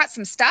 yeah, we got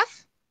some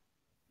stuff.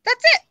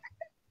 That's it.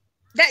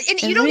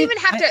 And you don't even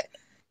have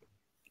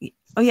to.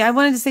 Oh yeah. I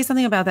wanted to say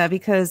something about that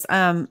because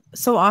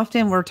so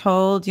often we're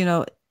told, you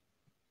know,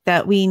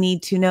 that we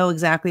need to know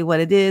exactly what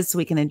it is so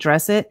we can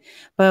address it.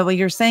 But what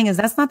you're saying is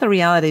that's not the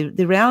reality.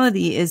 The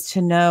reality is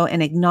to know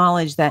and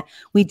acknowledge that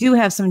we do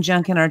have some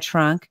junk in our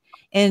trunk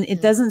and it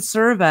doesn't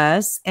serve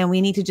us. And we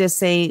need to just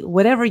say,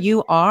 whatever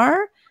you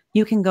are,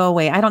 you can go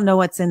away. I don't know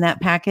what's in that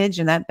package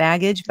and that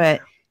baggage,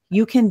 but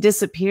you can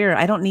disappear.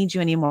 I don't need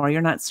you anymore. You're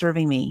not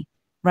serving me.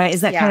 Right.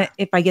 Is that kind of,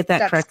 if I get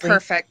that correctly?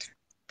 Perfect.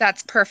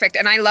 That's perfect.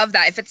 And I love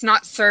that if it's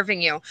not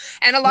serving you.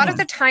 And a lot of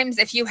the times,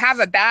 if you have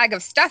a bag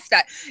of stuff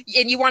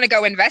and you want to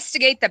go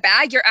investigate the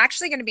bag, you're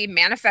actually going to be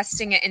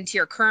manifesting it into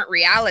your current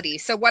reality.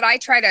 So what I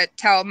try to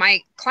tell my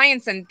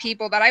clients and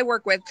people that I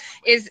work with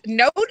is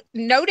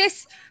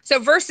notice. So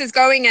versus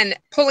going and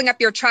pulling up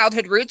your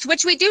childhood roots,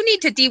 which we do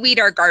need to de-weed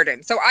our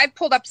garden. So I've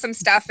pulled up some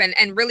stuff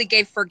and really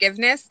gave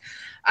forgiveness.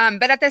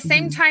 But at the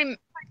same time,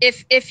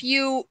 if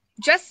you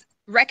just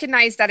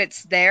recognize that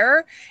it's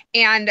there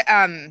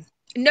and,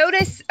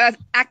 notice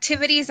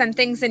activities and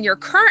things in your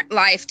current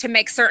life to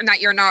make certain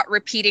that you're not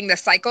repeating the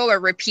cycle or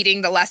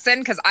repeating the lesson.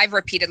 Because I've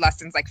repeated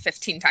lessons like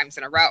 15 times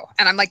in a row.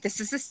 And I'm like, this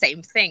is the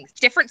same thing,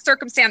 different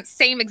circumstance,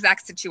 same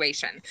exact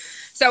situation.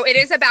 So it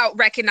is about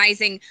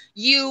recognizing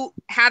you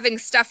having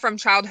stuff from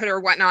childhood or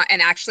whatnot and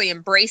actually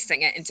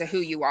embracing it into who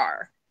you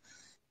are.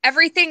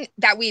 Everything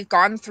that we've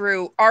gone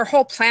through, our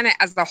whole planet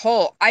as a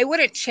whole, I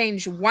wouldn't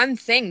change one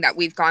thing that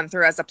we've gone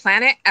through as a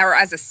planet or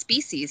as a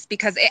species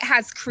because it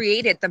has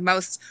created the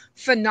most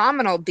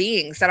phenomenal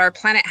beings that our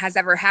planet has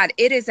ever had.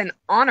 It is an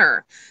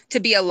honor to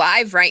be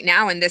alive right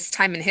now in this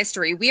time in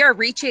history. We are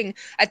reaching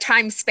a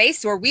time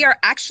space where we are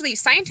actually,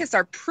 scientists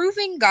are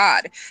proving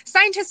God.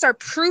 Scientists are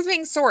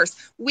proving source.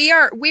 We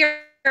are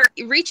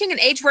reaching an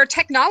age where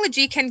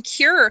technology can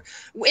cure.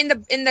 In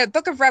the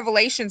book of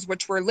Revelations,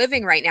 which we're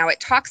living right now, it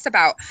talks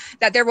about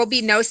that there will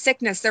be no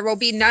sickness, there will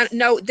be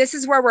no this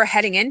is where we're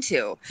heading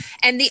into.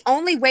 And the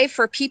only way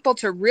for people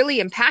to really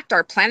impact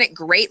our planet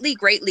greatly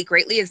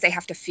is they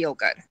have to feel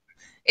good.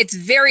 It's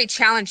very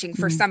challenging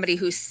for somebody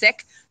who's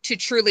sick to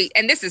truly,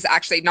 and this is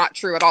actually not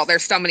true at all.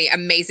 There's so many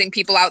amazing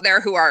people out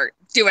there who are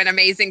doing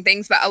amazing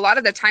things, but a lot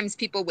of the times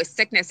people with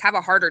sickness have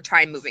a harder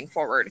time moving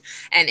forward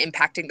and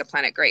impacting the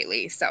planet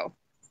greatly. So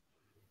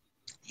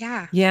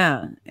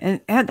yeah.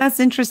 And that's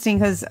interesting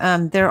because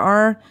there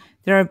are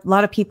there are a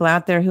lot of people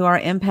out there who are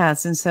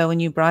empaths. And so when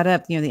you brought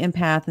up, the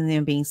empath and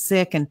them being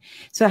sick. And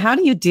so how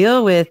do you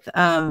deal with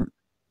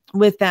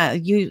that?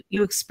 You've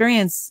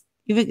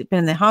been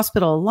in the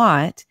hospital a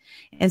lot.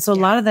 And so a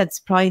lot of that's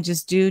probably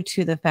just due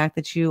to the fact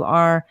that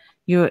you're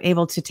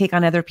able to take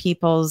on other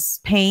people's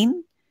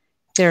pain,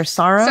 their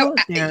sorrow,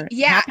 their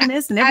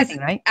happiness and everything,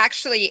 right?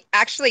 Actually,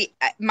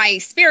 my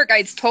spirit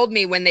guides told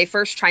me when they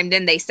first chimed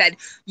in, they said,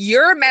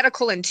 you're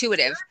medical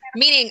intuitive,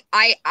 meaning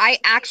I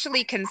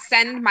actually can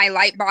send my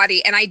light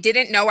body. And I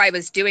didn't know I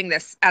was doing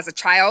this as a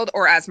child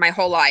or as my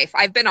whole life.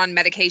 I've been on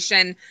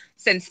medication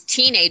since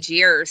teenage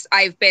years.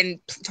 I've been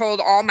told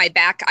all my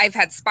back, I've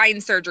had spine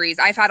surgeries.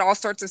 I've had all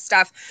sorts of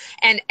stuff.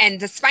 And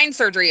the spine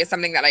surgery is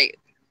something that I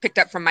picked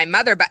up from my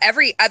mother, but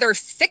every other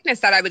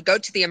sickness that I would go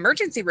to the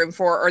emergency room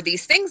for, or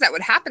these things that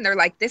would happen, they're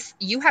like,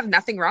 you have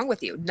nothing wrong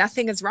with you.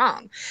 Nothing is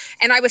wrong.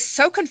 And I was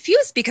so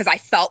confused because I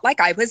felt like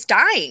I was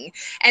dying.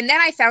 And then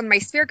I found my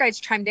spirit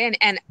guides chimed in,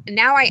 and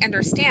now I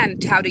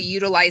understand how to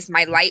utilize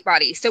my light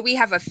body. So we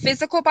have a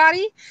physical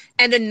body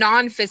and a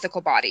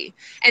non-physical body.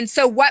 And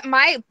so what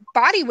my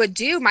body would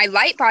do, my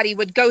light body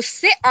would go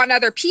sit on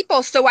other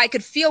people so I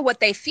could feel what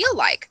they feel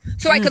like.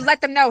 So I could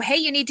let them know, hey,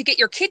 you need to get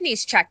your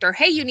kidneys checked, or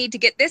hey, you need to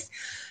get this.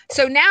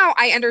 So now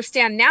I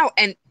understand now,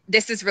 and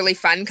this is really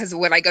fun because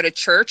when I go to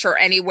church or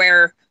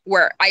anywhere,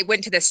 where I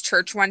went to this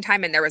church one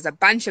time and there was a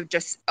bunch of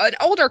just an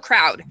older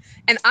crowd,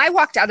 and I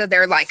walked out of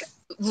there like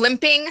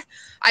limping.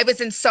 I was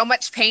in so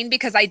much pain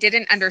because I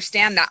didn't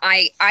understand that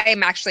I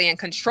am actually in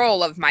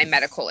control of my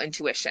medical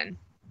intuition.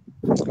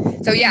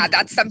 So yeah,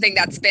 that's something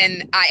that's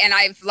been, and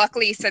I've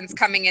luckily, since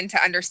coming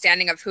into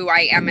understanding of who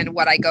I am and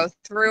what I go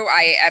through,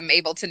 I am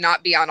able to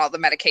not be on all the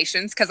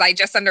medications because I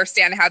just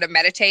understand how to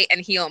meditate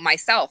and heal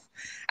myself.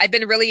 I've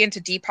been really into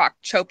Deepak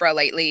Chopra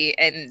lately,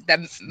 and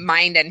the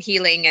mind and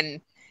healing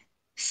and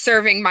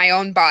serving my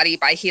own body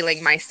by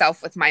healing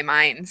myself with my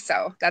mind.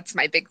 So that's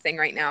my big thing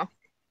right now.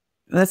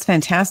 That's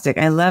fantastic.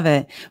 I love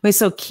it. Wait,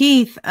 so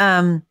Keith,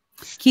 do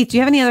you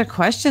have any other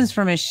questions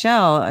for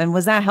Michelle? And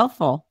was that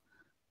helpful?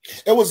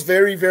 It was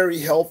very, very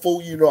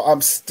helpful.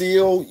 I'm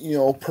still,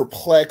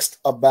 perplexed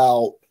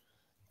about,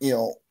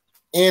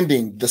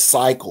 ending the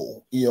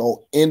cycle,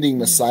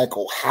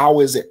 How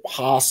is it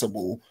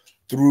possible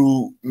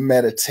through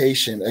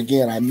meditation?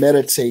 Again, I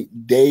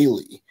meditate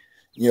daily,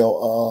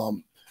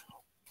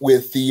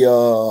 with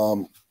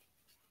the,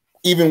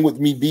 even with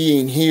me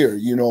being here,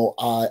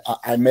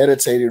 I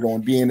meditated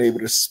on being able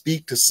to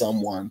speak to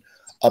someone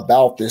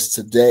about this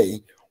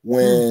today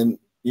when,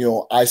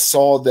 I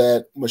saw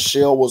that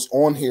Michelle was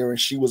on here and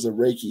she was a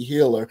Reiki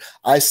healer.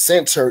 I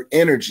sent her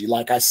energy,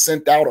 like I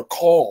sent out a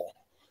call,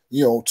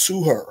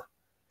 to her,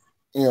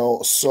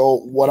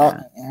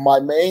 so my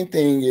main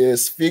thing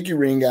is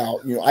figuring out,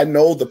 I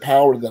know the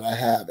power that I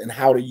have and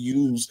how to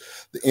use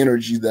the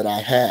energy that I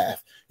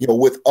have,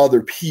 with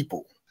other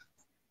people.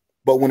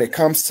 But when it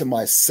comes to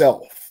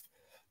myself,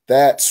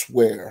 that's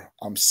where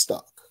I'm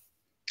stuck.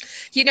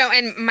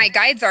 And my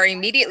guides are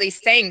immediately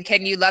saying,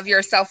 can you love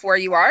yourself where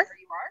you are?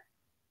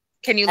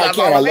 Can you love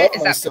all of it? I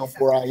love myself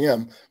where I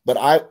am, but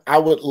I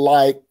would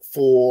like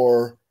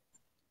for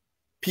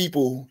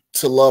people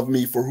to love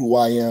me for who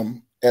I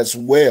am as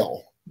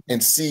well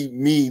and see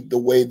me the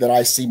way that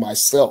I see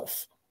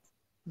myself,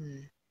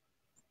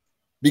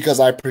 because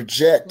I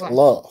project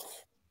love.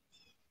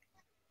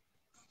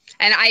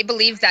 And I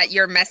believe that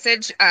your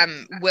message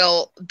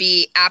will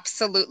be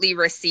absolutely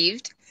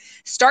received.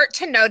 Start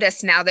to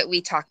notice, now that we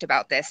talked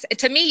about this,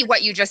 to me,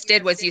 what you just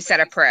did was you said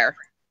a prayer.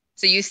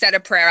 So you said a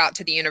prayer out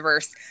to the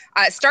universe.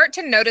 Start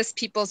to notice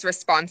people's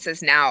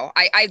responses now.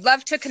 I'd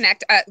love to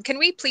connect. Can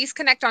we please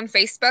connect on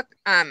Facebook?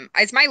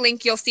 As my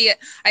link, you'll see it.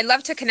 I'd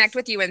love to connect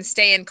with you and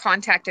stay in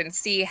contact and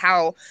see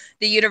how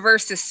the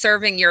universe is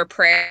serving your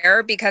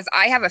prayer, because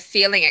I have a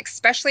feeling,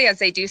 especially as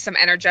they do some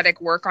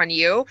energetic work on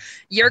you,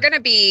 you're going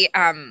to be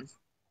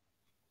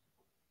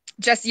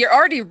you're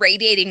already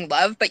radiating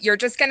love, but you're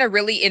just going to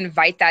really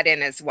invite that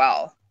in as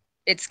well.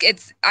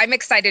 I'm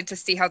excited to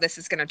see how this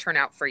is going to turn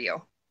out for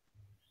you.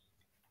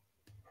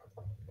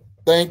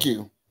 Thank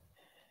you.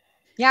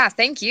 Yeah,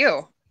 thank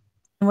you.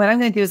 What I'm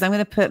going to do is I'm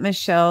going to put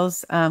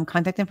Michelle's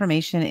contact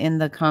information in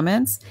the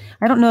comments.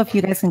 I don't know if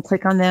you guys can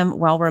click on them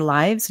while we're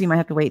live, so you might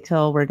have to wait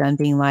till we're done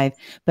being live.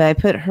 But I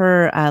put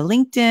her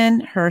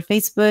LinkedIn, her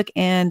Facebook,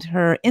 and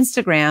her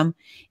Instagram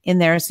in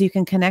there, so you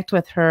can connect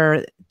with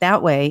her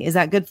that way. Is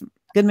that good?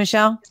 Good,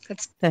 Michelle?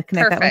 That's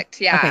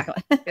perfect. Yeah, okay,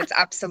 cool. It's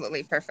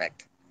absolutely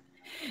perfect.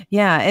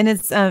 Yeah, and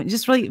it's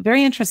just really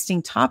very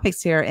interesting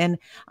topics here. And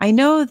I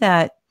know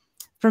that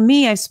for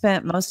me, I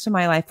spent most of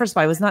my life, first of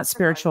all, I was not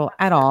spiritual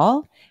at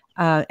all.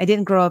 I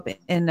didn't grow up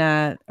in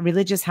a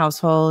religious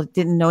household,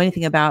 didn't know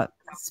anything about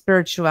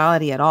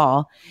spirituality at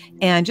all.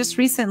 And just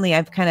recently,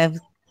 I've kind of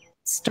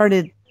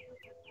started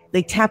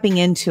like tapping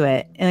into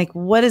it. And like,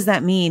 what does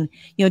that mean?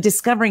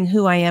 Discovering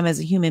who I am as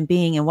a human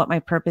being and what my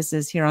purpose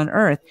is here on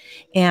earth.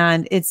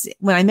 And it's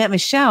when I met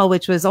Michelle,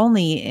 which was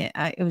only,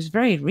 it was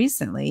very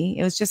recently.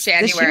 It was just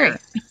January.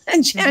 This year.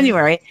 In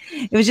January.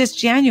 It was just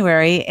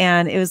January.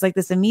 And it was like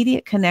this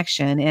immediate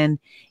connection.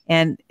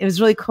 And it was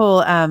really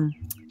cool.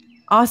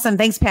 Awesome.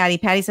 Thanks, Patty.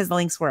 Patty says the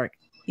links work.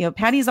 You know,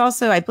 Patty's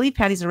also, I believe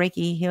Patty's a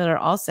Reiki healer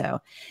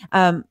also.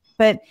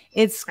 But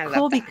it's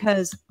cool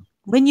because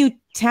when you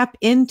tap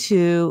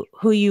into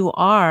who you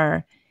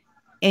are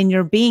and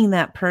you're being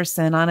that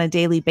person on a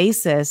daily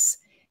basis,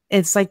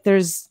 it's like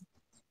there's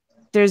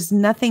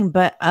nothing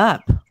but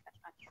up.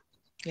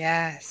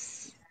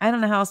 Yes. I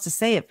don't know how else to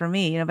say it for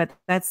me, you know, but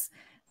that's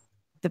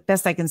the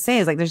best I can say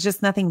is like, there's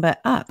just nothing but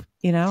up,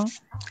 you know?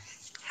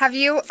 Have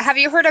you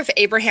heard of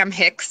Abraham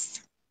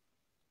Hicks?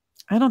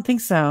 I don't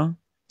think so.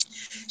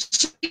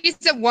 She's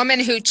a woman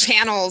who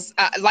channels,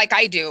 like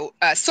I do,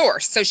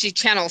 Source. So she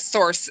channels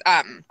Source.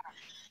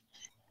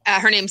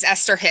 Her name's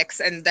Esther Hicks,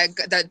 and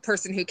the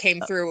person who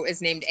came through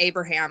is named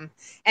Abraham.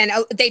 And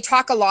they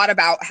talk a lot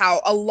about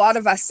how a lot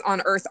of us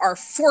on Earth are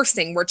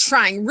forcing. We're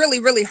trying really,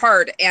 really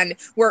hard, and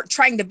we're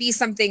trying to be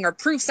something or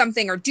prove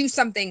something or do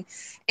something,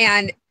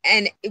 and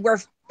we're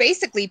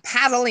basically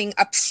paddling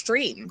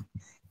upstream.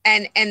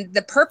 And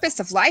the purpose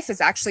of life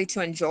is actually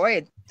to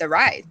enjoy the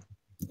ride.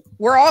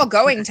 We're all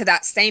going to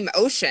that same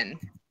ocean.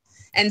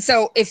 And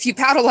so if you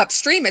paddle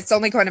upstream, it's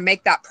only going to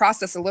make that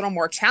process a little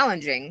more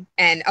challenging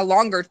and a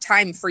longer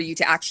time for you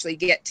to actually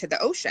get to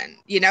the ocean,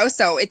 you know?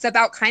 So it's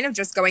about kind of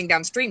just going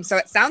downstream. So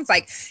it sounds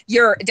like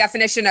your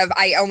definition of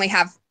I only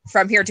have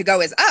from here to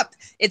go is up.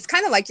 It's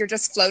kind of like you're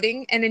just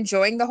floating and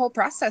enjoying the whole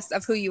process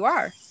of who you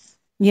are.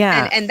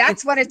 Yeah. And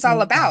that's what it's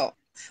all about.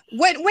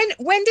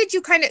 When did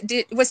you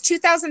was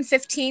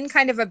 2015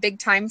 kind of a big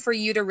time for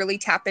you to really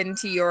tap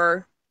into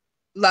your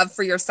love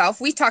for yourself?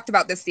 We talked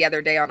about this the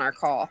other day on our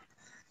call.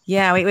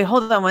 Yeah, wait,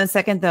 hold on one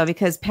second though,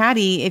 because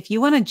Patty, if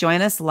you want to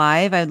join us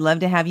live, I'd love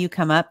to have you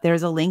come up.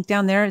 There's a link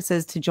down there. It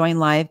says to join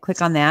live.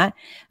 Click on that.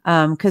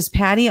 Because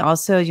Patty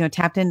also, you know,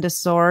 tapped into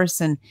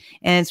Source and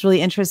it's really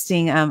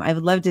interesting. I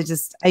would love to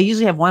I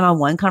usually have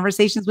one-on-one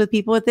conversations with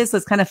people with this. So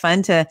it's kind of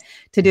fun to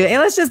do it. Hey,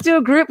 let's just do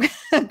a group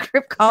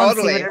call and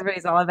see what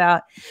everybody's all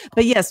about.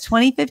 But yes,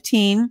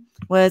 2015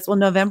 was,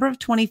 November of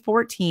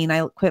 2014,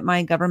 I quit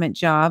my government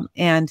job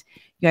and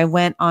I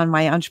went on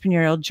my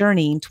entrepreneurial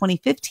journey in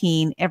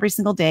 2015. Every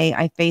single day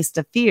I faced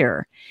a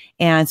fear.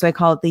 And so I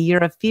call it the year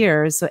of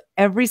fears. So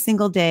every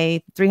single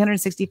day,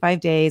 365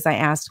 days, I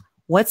asked,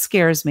 what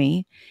scares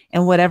me?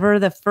 And whatever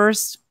the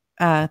first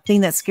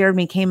thing that scared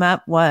me came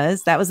up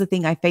that was the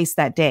thing I faced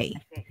that day.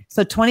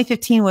 So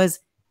 2015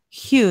 was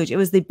huge. It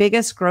was the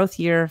biggest growth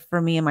year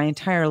for me in my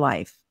entire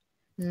life.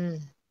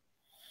 Mm.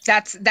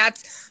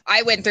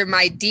 I went through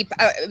my deep,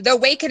 the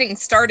awakening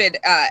started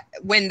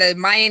when the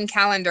Mayan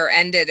calendar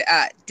ended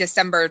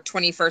December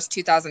 21st,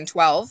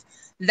 2012.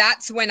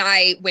 That's when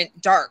I went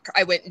dark.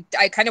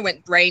 I kind of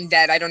went brain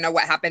dead. I don't know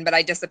what happened, but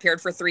I disappeared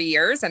for 3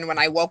 years. And when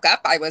I woke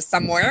up, I was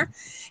somewhere.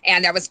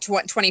 And that was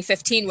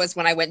 2015 was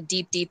when I went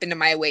deep into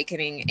my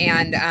awakening.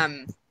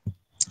 And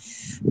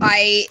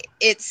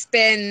it's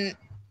been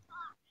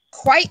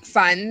quite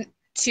fun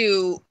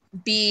to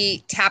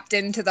be tapped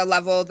into the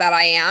level that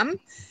I am.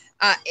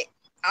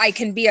 I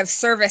can be of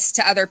service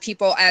to other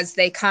people as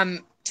they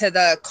come to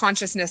the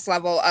consciousness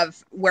level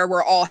of where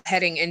we're all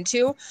heading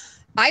into.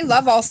 I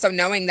love also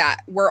knowing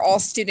that we're all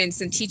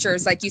students and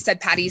teachers. Like you said,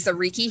 Patty's a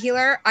Reiki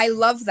healer. I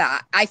love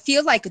that. I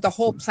feel like the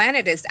whole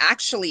planet is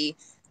actually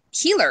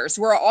healers.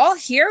 We're all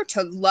here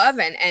to love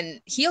and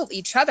heal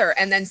each other.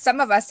 And then some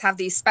of us have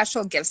these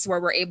special gifts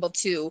where we're able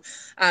to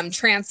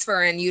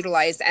transfer and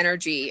utilize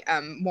energy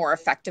more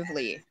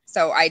effectively.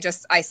 So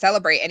I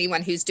celebrate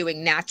anyone who's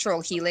doing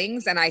natural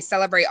healings, and I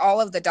celebrate all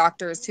of the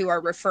doctors who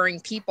are referring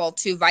people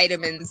to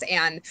vitamins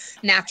and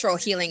natural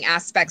healing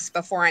aspects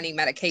before any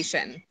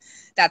medication.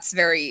 That's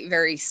very,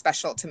 very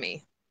special to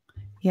me.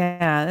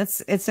 Yeah,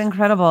 it's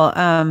incredible.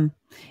 And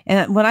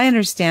what I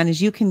understand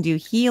is you can do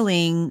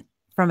healing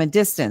from a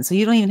distance. So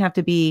you don't even have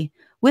to be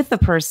with the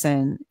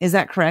person. Is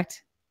that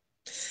correct?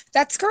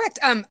 That's correct.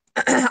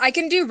 I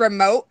can do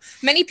remote.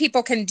 Many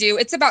people can do,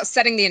 it's about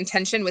setting the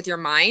intention with your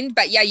mind,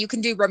 but yeah, you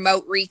can do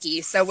remote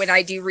Reiki. So when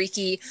I do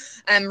Reiki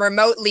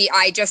remotely,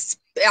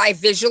 I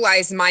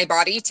visualize my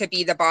body to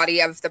be the body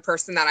of the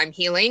person that I'm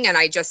healing. And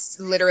I just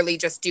literally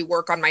just do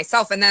work on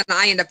myself. And then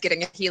I end up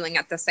getting a healing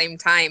at the same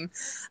time.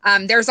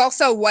 There's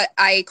also what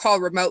I call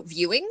remote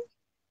viewing.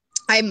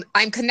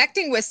 I'm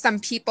connecting with some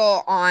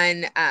people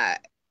on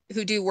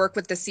who do work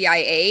with the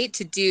CIA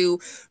to do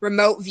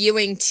remote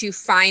viewing to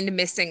find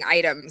missing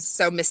items.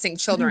 So missing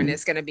children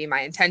is going to be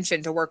my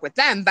intention to work with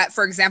them. But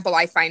for example,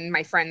 I find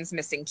my friends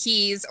missing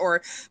keys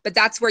but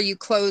that's where you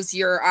close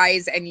your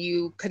eyes and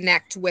you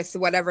connect with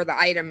whatever the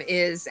item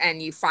is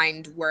and you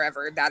find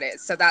wherever that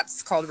is. So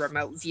that's called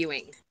remote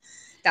viewing.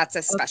 That's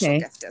a special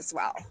gift as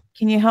well.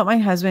 Can you help my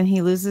husband?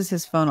 He loses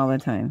his phone all the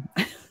time.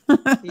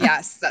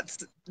 Yes,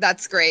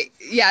 that's great.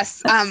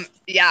 Yes.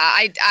 Yeah,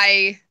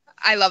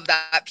 I love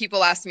that.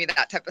 People ask me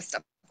that type of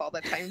stuff all the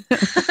time.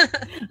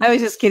 I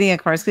was just kidding,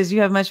 of course, because you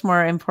have much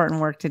more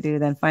important work to do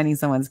than finding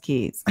someone's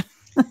keys.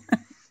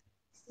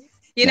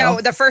 You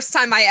know, the first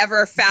time I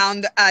ever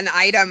found an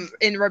item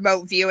in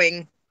remote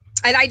viewing,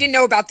 and I didn't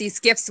know about these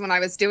gifts when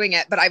I was doing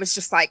it, but I was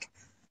just like,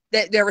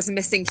 that there was a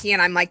missing key.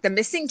 And I'm like, the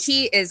missing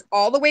key is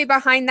all the way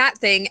behind that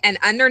thing and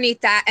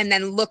underneath that, and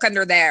then look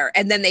under there.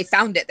 And then they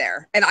found it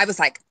there. And I was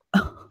like,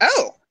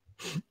 oh,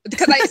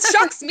 because it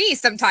shocks me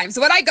sometimes.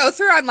 What I go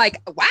through, I'm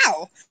like,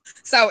 wow.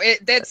 So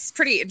that's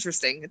pretty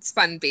interesting. It's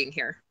fun being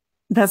here.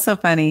 That's so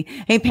funny.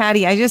 Hey,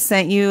 Patty, I just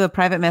sent you a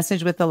private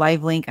message with the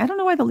live link. I don't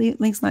know why the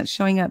link's not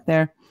showing up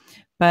there,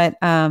 but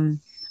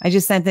I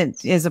just sent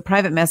it as a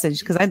private message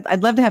because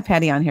I'd love to have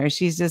Patty on here.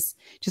 She's just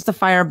a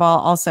fireball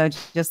also,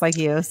 just like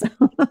you. So.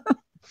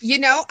 You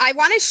know, I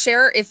want to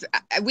share, if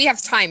we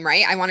have time,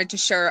 right? I wanted to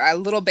share a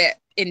little bit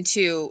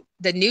into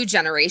the new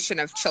generation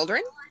of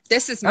children.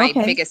 This is my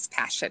biggest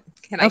passion.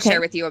 Can I share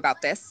with you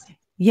about this?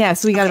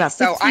 Yes, we got about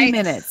 15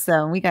 minutes.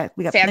 So we got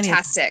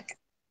fantastic.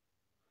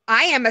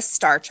 I am a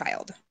star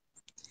child.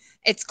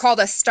 It's called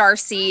a star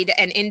seed,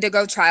 an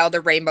indigo child,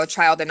 a rainbow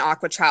child, an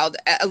aqua child.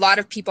 A lot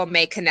of people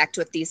may connect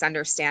with these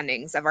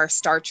understandings of our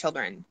star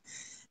children.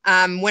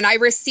 When I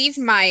received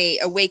my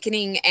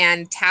awakening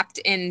and tapped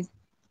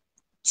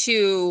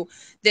into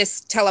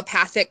this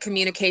telepathic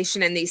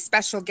communication and these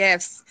special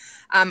gifts,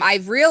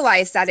 I've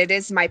realized that it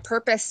is my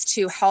purpose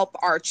to help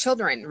our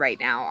children right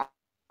now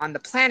on the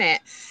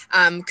planet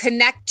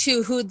connect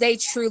to who they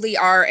truly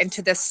are and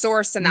to the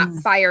source and that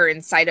fire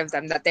inside of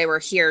them, that they were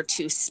here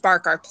to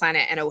spark our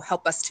planet and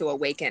help us to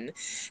awaken.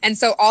 And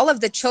so all of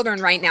the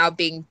children right now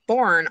being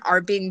born are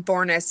being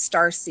born as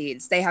star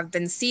seeds. They have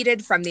been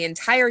seeded from the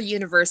entire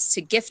universe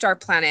to gift our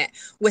planet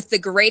with the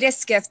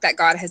greatest gift that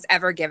God has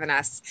ever given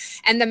us.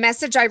 And the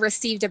message I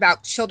received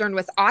about children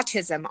with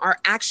autism are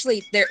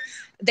actually,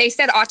 they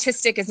said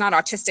autistic is not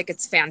autistic,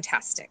 it's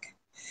fantastic.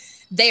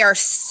 They are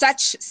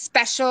such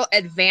special,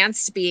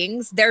 advanced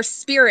beings. Their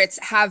spirits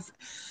have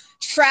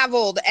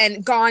traveled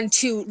and gone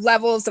to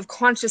levels of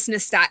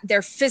consciousness that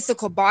their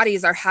physical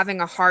bodies are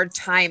having a hard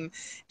time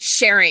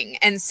sharing.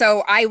 And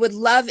so I would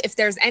love, if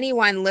there's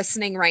anyone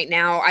listening right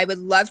now, I would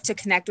love to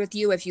connect with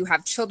you if you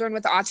have children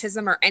with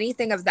autism or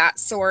anything of that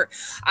sort.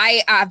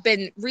 I had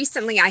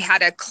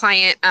a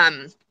client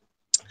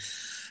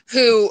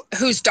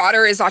whose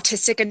daughter is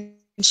autistic, and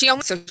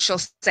she'll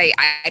say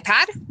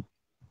iPad,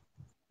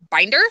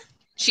 binder.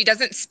 She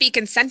doesn't speak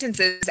in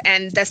sentences.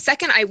 And the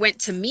second I went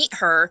to meet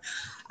her,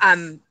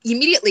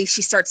 immediately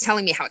she starts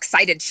telling me how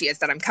excited she is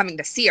that I'm coming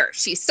to see her.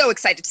 She's so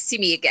excited to see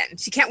me again.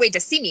 She can't wait to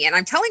see me. And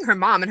I'm telling her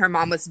mom, and her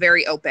mom was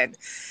very open.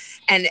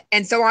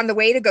 And so on the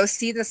way to go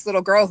see this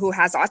little girl who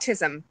has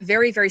autism,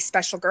 very, very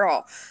special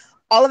girl,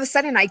 all of a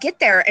sudden I get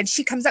there and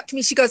she comes up to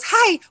me. She goes,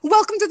 "Hi,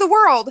 welcome to the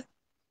world."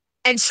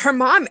 And her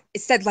mom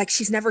said, like,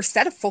 she's never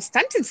said a full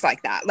sentence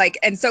like that. Like,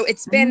 and so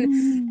it's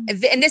been,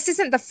 and this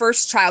isn't the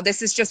first child.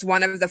 This is just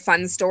one of the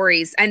fun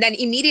stories. And then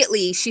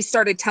immediately she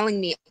started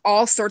telling me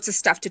all sorts of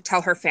stuff to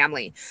tell her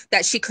family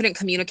that she couldn't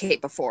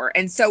communicate before.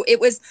 And so it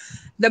was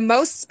the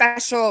most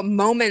special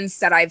moments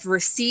that I've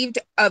received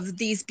of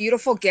these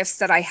beautiful gifts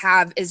that I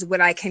have is when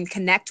I can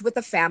connect with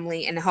a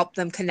family and help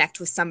them connect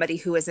with somebody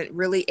who isn't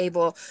really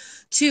able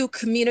to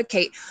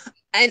communicate.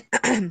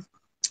 And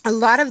a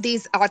lot of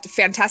these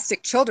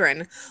fantastic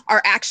children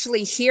are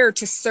actually here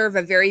to serve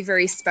a very,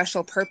 very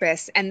special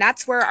purpose. And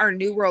that's where our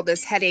new world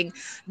is heading.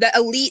 The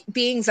elite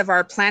beings of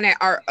our planet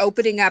are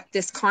opening up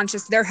this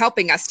they're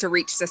helping us to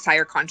reach this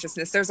higher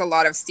consciousness. There's a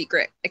lot of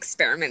secret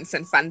experiments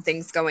and fun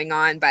things going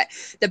on. But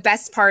the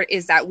best part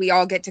is that we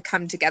all get to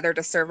come together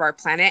to serve our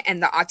planet.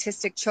 And the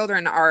autistic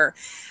children are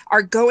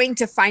going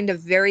to find a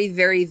very,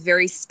 very,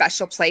 very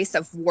special place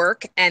of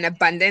work and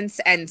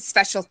abundance and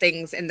special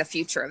things in the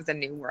future of the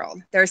new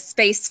world. There's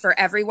space for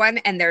everyone,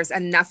 and there's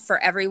enough for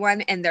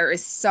everyone, and there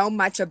is so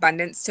much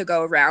abundance to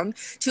go around.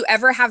 To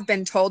ever have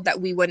been told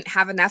that we wouldn't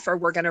have enough or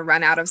we're going to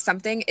run out of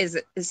something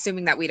is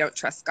assuming that we don't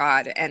trust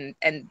God, and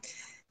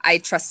I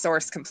trust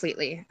Source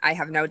completely. I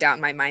have no doubt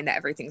in my mind that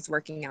everything's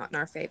working out in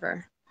our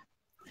favor.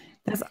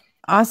 That's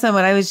awesome.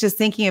 What I was just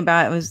thinking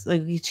about was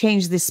like you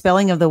changed the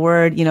spelling of the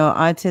word,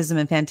 autism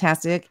and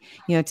fantastic,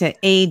 to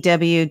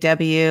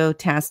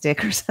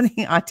AWW-tastic or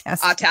something.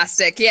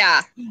 Autastic.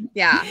 Yeah.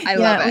 I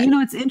love it.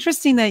 It's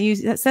interesting that you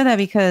said that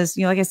because,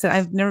 like I said,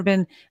 I've never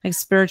been like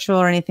spiritual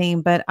or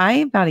anything, but I,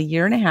 about a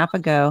year and a half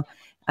ago,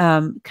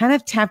 kind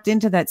of tapped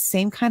into that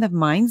same kind of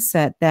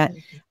mindset that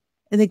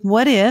like,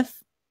 what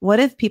if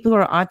people who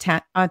are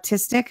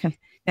autistic,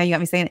 now you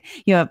got me saying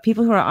it,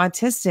 people who are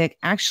autistic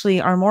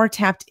actually are more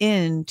tapped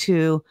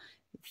into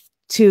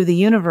the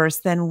universe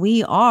than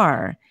we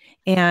are.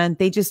 And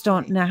they just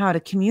don't know how to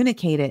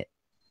communicate it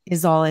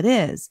is all it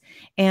is.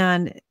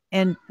 And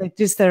like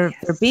just their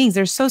beings,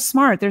 they're so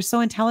smart. They're so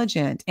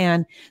intelligent.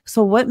 And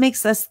so what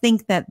makes us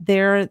think that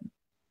they're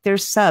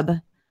sub,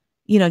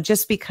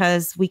 just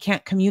because we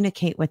can't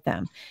communicate with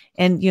them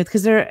and,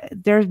 because they're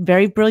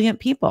very brilliant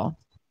people.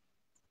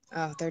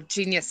 Oh, they're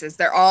geniuses.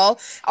 They're all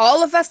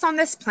of us on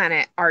this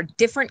planet are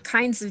different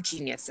kinds of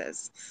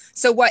geniuses.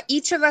 So what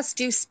each of us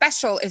do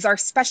special is our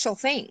special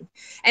thing.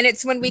 And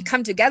it's when we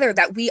come together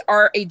that we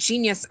are a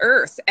genius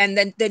Earth. And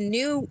then the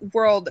new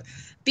world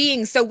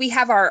beings. So we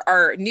have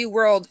our new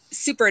world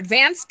super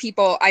advanced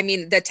people. I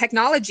mean, the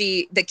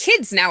technology, the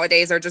kids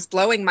nowadays are just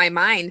blowing my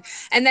mind.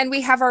 And then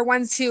we have our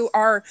ones who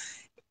are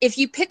if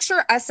you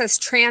picture us as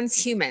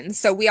transhumans,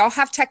 so we all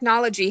have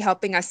technology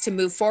helping us to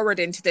move forward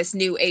into this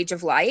new age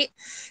of light.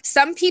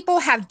 Some people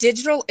have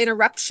digital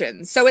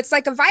interruptions. So it's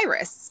like a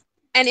virus.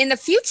 And in the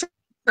future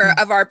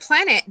of our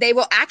planet, they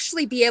will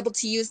actually be able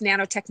to use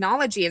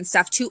nanotechnology and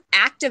stuff to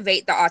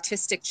activate the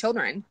autistic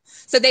children.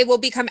 So they will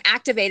become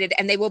activated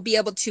and they will be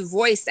able to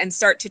voice and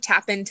start to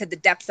tap into the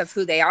depth of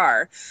who they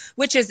are,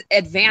 which is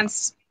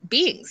advanced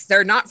beings.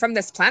 They're not from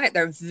this planet.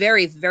 They're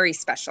very, very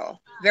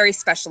special, very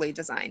specially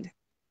designed.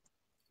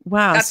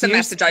 Wow. That's the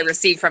message I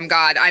received from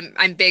God.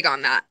 I'm big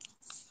on that.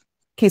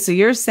 Okay. So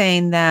you're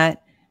saying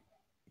that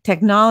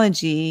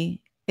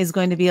technology is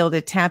going to be able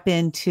to tap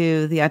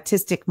into the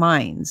autistic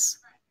minds.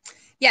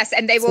 Yes,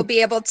 and they will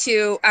be able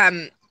to,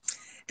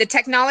 the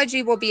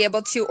technology will be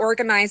able to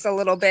organize a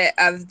little bit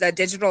of the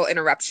digital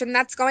interruption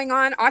that's going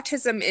on.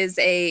 Autism is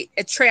a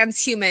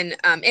transhuman.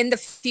 In the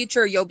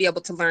future, you'll be able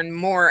to learn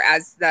more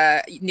as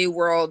the new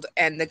world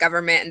and the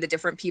government and the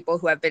different people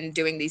who have been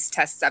doing these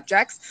test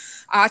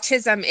subjects.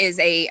 Autism is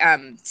a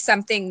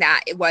something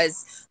that it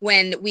was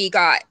when we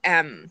got,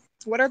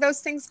 what are those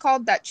things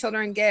called that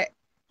children get?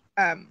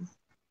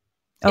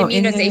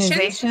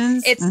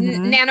 Immunizations. It's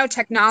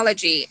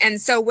nanotechnology. And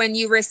so when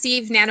you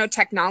receive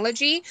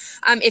nanotechnology,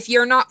 if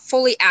you're not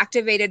fully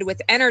activated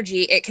with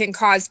energy, it can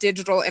cause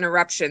digital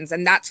interruptions.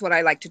 And that's what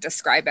I like to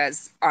describe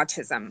as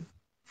autism.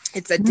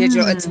 It's a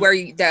digital, it's where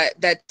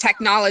the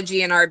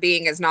technology in our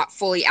being is not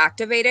fully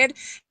activated.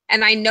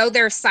 And I know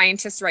there's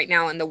scientists right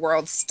now in the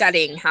world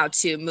studying how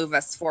to move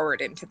us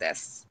forward into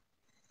this.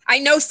 I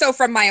know so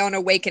from my own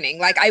awakening,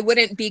 like I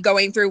wouldn't be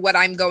going through what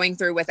I'm going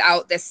through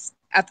without this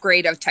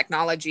upgrade of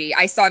technology.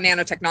 I saw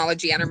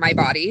nanotechnology enter my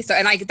body. So,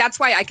 and that's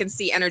why I can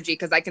see energy,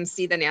 because I can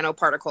see the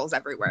nanoparticles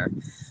everywhere.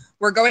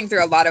 We're going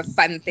through a lot of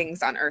fun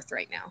things on Earth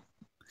right now.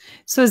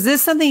 So is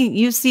this something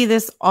you see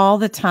this all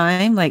the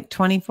time, like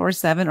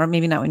 24/7, or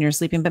maybe not when you're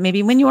sleeping, but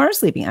maybe when you are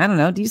sleeping? I don't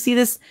know. Do you see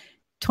this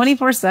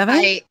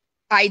 24/7?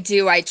 I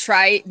do. I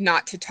try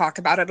not to talk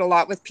about it a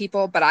lot with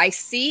people, but I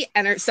see,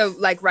 and so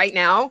like right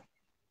now,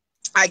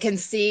 I can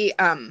see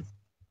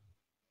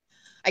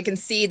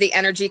the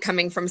energy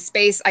coming from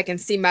space. I can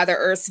see Mother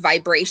Earth's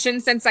vibration,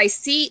 since I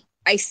see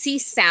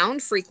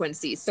sound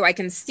frequencies. So I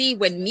can see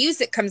when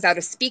music comes out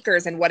of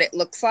speakers and what it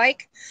looks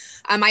like.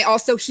 I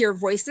also hear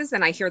voices,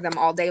 and I hear them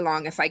all day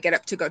long. If I get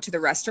up to go to the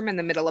restroom in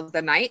the middle of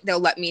the night, they'll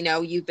let me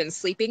know you've been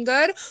sleeping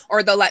good,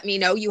 or they'll let me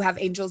know you have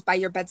angels by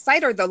your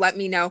bedside, or they'll let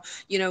me know,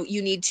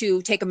 you need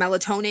to take a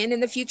melatonin in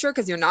the future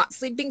because you're not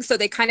sleeping. So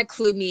they kind of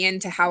clue me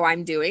into how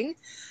I'm doing.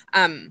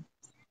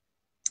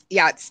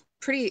 Yeah, it's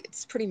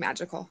pretty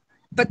magical.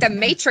 But the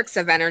matrix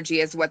of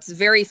energy is what's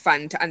very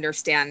fun to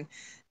understand.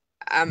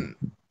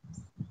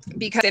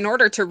 Because in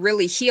order to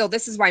really heal,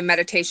 this is why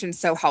meditation is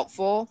so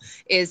helpful,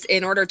 is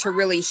in order to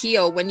really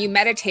heal, when you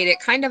meditate, it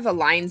kind of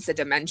aligns the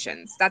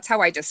dimensions. That's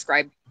how I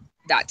describe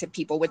that to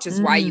people, which is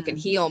why you can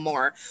heal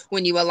more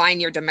when you align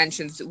your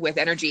dimensions with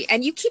energy.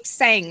 And you keep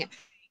saying,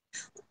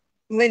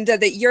 Linda,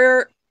 that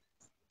you're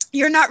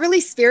not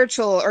really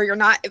spiritual, or you're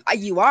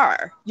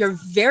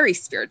very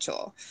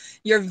spiritual.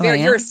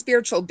 You're a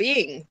spiritual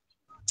being.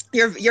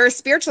 You're a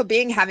spiritual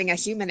being having a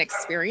human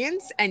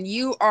experience, and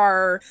you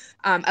are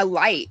a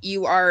light.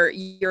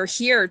 You're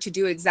here to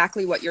do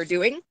exactly what you're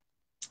doing.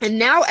 And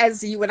now,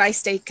 as you and I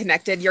stay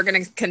connected, you're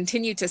going to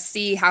continue to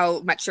see how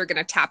much you're going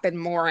to tap in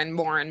more and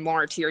more and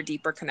more to your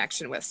deeper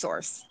connection with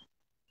Source.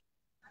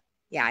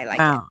 Yeah, I like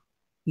it.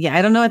 Yeah,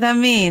 I don't know what that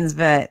means,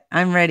 but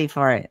I'm ready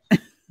for it.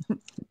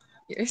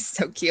 You're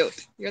so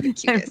cute. You're the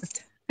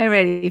cutest. I'm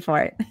ready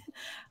for it.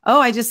 Oh,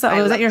 I just saw.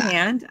 Was that your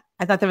hand?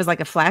 I thought there was like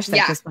a flash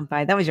that just went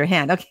by. That was your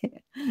hand.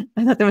 Okay.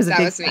 I thought there was a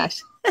big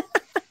flash.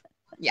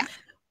 Yeah.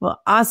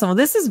 Well, awesome. Well,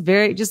 this is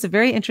just a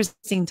very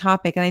interesting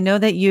topic. And I know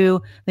that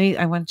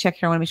I want to check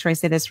here. I want to make sure I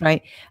say this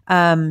right.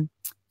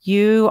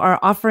 You are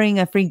offering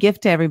a free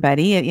gift to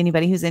everybody.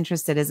 Anybody who's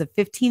interested is a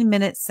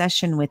 15-minute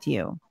session with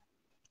you.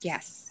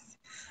 Yes.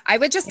 I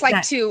would just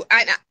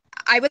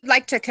I would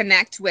like to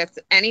connect with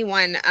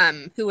anyone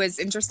who is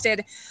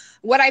interested.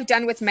 What I've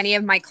done with many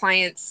of my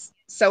clients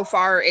so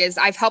far is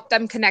I've helped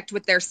them connect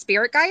with their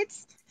spirit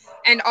guides.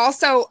 And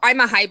also, I'm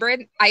a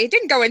hybrid. I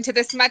didn't go into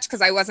this much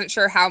because I wasn't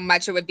sure how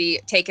much it would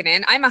be taken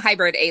in. I'm a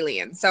hybrid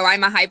alien. So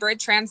I'm a hybrid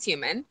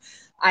transhuman.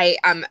 I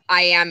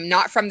am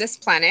not from this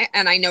planet,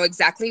 and I know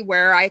exactly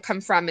where I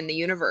come from in the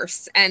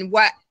universe. And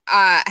what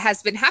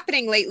has been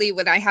happening lately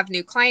when I have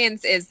new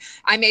clients is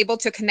I'm able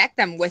to connect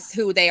them with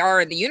who they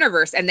are in the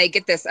universe, and they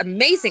get this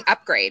amazing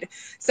upgrade.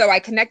 So I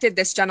connected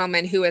this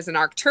gentleman who is an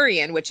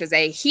Arcturian, which is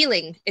a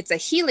healing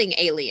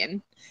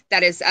alien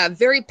that is a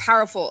very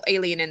powerful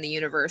alien in the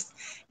universe.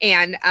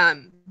 And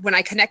when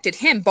I connected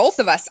him, both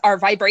of us, our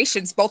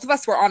vibrations, both of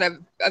us were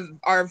on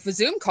our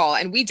Zoom call,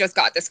 and we just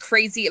got this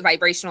crazy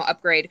vibrational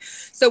upgrade.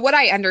 So what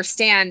I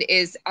understand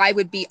is I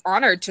would be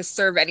honored to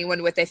serve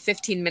anyone with a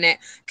 15-minute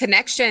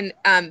connection,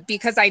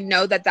 because I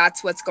know that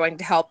that's what's going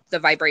to help the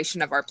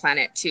vibration of our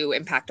planet to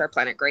impact our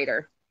planet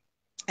greater.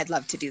 I'd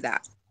love to do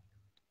that.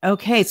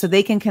 Okay. So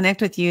they can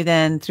connect with you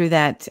then through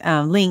that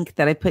link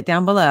that I put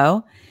down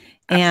below.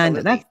 And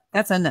Absolutely.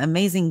 that's an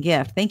amazing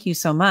gift. Thank you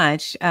so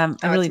much. I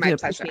really do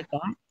appreciate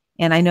that.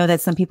 And I know that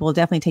some people will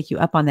definitely take you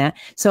up on that.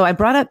 So I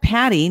brought up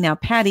Patty. Now,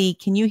 Patty,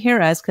 can you hear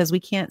us? Because we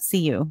can't see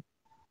you.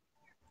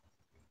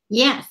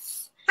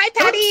 Yes. Hi,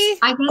 Patty.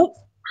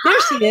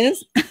 There she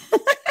is. Hi,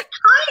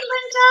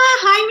 Linda.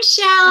 Hi,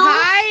 Michelle.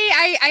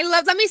 Hi. I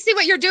love, let me see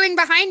what you're doing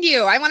behind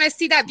you. I want to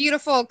see that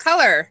beautiful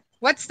color.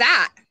 What's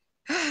that?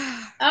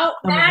 Oh,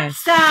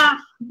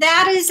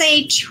 that is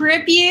a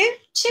tribute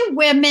to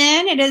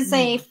women. It is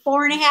a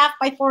 4.5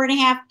 by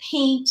 4.5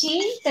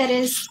 painting that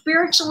is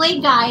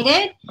spiritually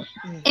guided.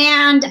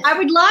 And I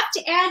would love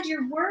to add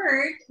your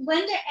word.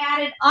 Linda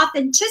added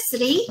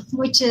authenticity,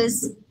 which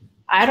is,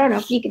 I don't know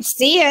if you can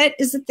see it.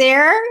 Is it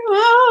there?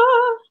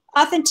 Oh,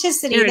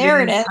 authenticity.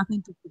 There it is.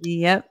 Authenticity.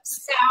 Yep.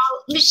 So,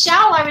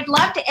 Michelle, I would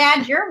love to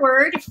add your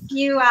word. If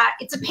you,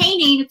 it's a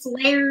painting. It's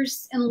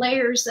layers and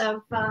layers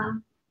of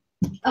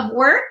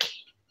work.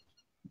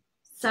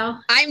 So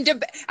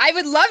I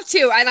would love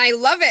to, and I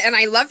love it, and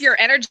I love your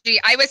energy.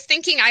 I was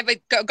thinking I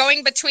would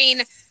going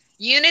between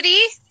unity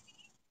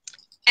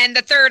and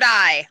the third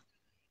eye.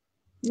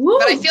 Woo.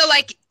 But I feel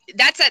like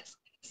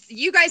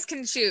you guys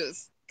can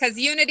choose, because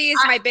unity is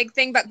my big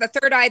thing, but the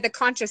third eye, the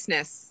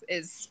consciousness,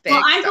 is big.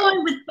 Well, I'm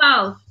going with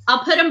both.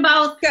 I'll put them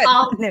both. Good.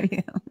 I'll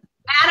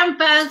add them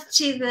both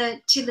to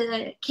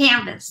the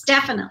canvas,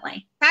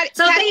 definitely.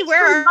 Patty,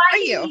 where are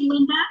you?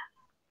 Linda.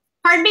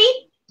 Pardon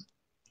me?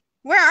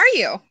 Where are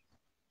you?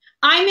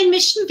 I'm in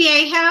Mission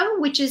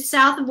Viejo, which is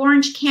south of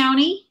Orange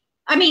County.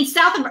 I mean,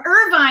 south of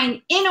Irvine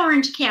in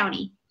Orange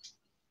County.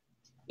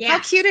 Yeah. How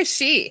cute is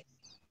she?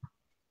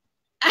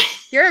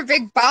 You're a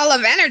big ball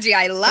of energy.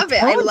 I love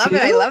it. I love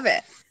it. I love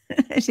it.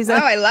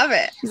 I love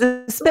it. She's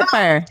a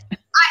spitfire. Well,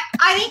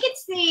 I think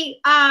it's the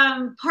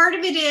part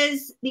of it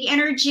is the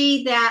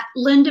energy that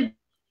Linda,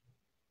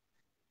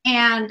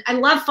 and I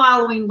love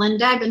following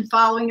Linda. I've been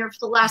following her for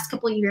the last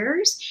couple of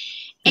years.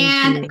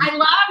 And I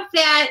love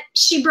that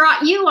she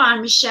brought you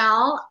on,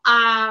 Michelle.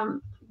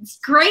 It's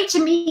great to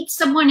meet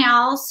someone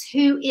else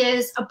who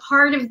is a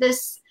part of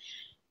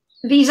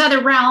these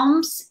other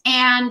realms.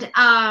 And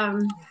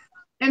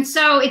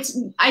so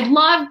I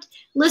loved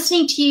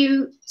listening to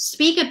you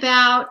speak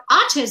about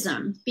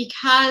autism,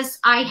 because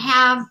I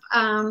have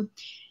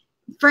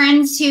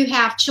friends who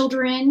have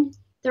children,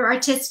 they're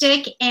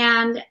autistic.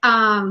 And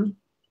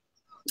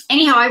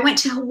anyhow, I went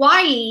to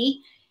Hawaii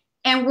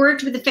and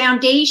worked with the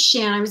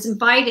foundation. I was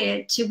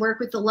invited to work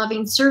with the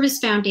Loving Service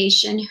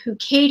Foundation, who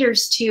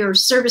caters to or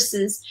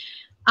services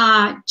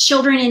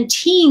children and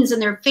teens and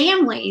their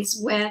families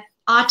with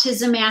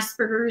autism,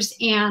 Asperger's,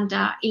 and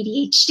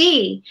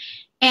ADHD.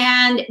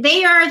 And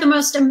they are the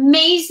most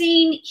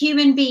amazing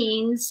human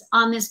beings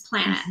on this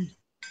planet.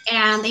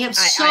 And they have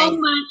so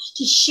much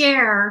to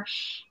share.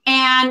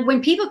 And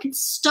when people can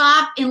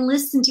stop and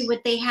listen to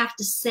what they have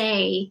to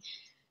say,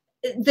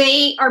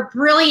 they are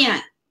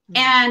brilliant.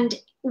 And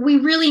we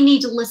really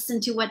need to listen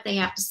to what they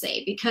have to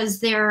say, because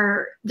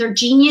they're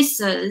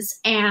geniuses,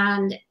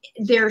 and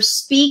they're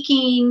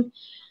speaking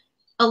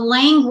a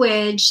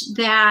language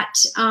that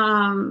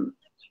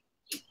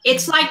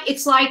it's like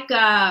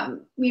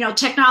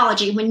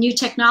technology. When new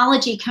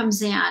technology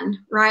comes in,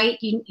 right?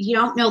 You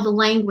don't know the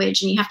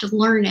language and you have to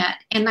learn it,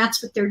 and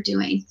that's what they're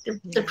doing.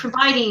 They're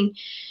providing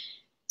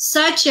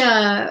such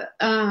a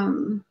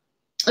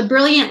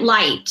brilliant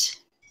light.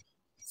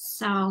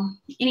 So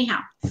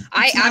anyhow,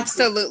 I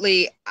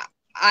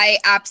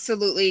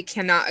absolutely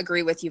cannot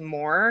agree with you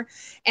more.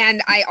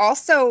 And I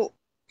also,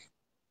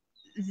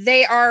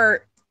 they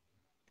are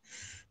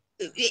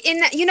in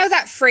that,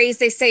 that phrase,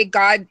 they say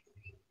God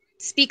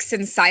speaks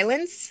in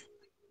silence.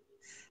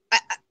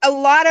 A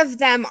lot of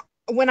them,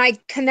 when I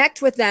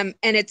connect with them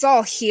and it's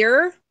all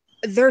here,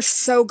 they're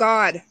so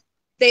God.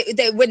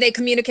 They when they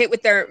communicate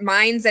with their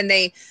minds and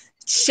they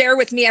share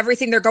with me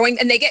everything they're going,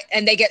 and they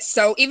get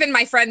so, even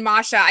my friend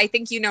Masha, I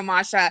think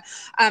Masha,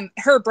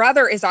 her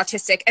brother is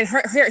autistic, and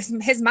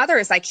his mother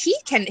is like, he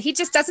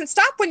just doesn't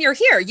stop when you're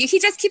here. He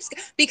just keeps,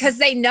 because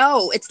they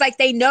know, it's like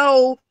they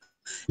know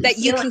that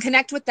you can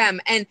connect with them.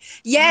 And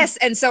yes,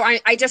 and so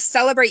I just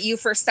celebrate you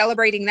for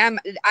celebrating them.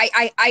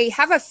 I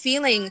have a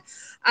feeling,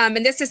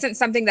 and this isn't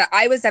something that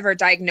I was ever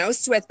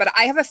diagnosed with, but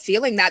I have a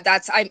feeling that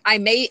I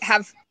may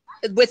have,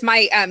 with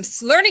my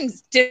learning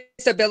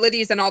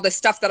disabilities and all the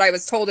stuff that I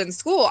was told in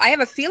school, I have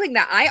a feeling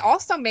that I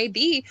also may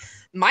be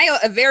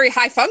a very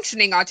high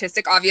functioning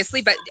autistic,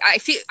 obviously, but I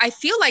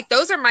feel like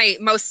those are my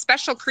most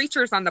special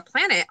creatures on the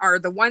planet, are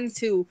the ones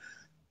who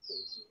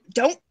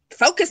don't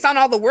focus on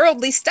all the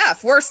worldly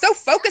stuff. We're so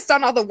focused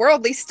on all the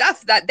worldly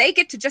stuff that they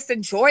get to just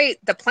enjoy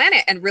the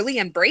planet and really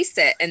embrace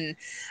it. And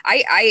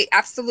I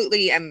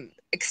absolutely am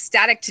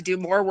ecstatic to do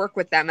more work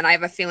with them. And I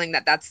have a feeling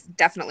that that's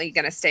definitely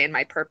going to stay in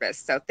my purpose.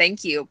 So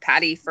thank you,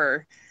 Patty,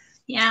 for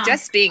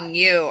just being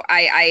you.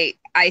 I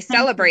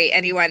celebrate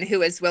anyone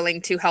who is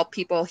willing to help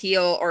people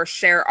heal or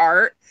share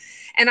art.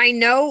 And I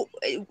know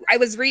I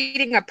was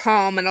reading a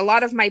poem, and a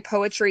lot of my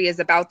poetry is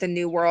about the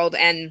new world.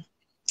 And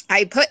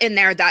I put in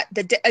there that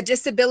a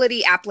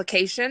disability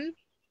application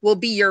will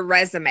be your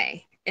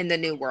resume in the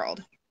new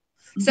world.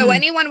 So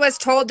anyone was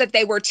told that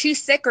they were too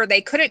sick or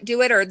they couldn't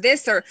do it or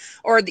this or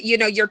you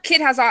know, your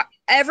kid has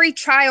every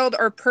child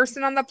or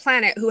person on the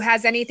planet who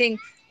has anything.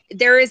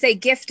 There is a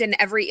gift in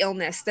every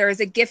illness. There is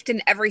a gift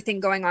in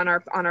everything going on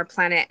our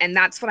planet. And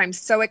that's what I'm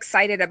so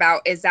excited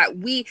about, is that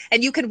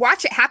and you can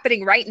watch it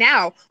happening right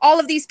now.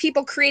 All of these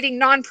people creating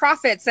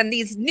nonprofits and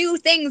these new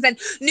things and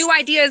new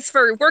ideas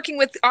for working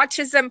with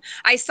autism.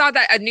 I saw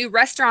that a new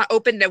restaurant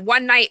opened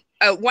one night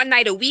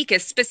a week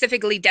is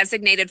specifically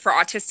designated for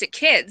autistic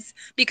kids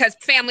because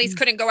families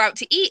couldn't go out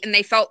to eat and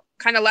they felt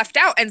kind of left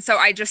out. And so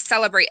I just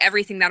celebrate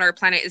everything that our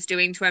planet is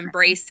doing to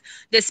embrace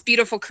this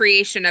beautiful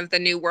creation of the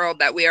new world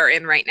that we are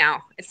in right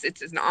now.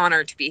 It's an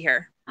honor to be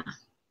here.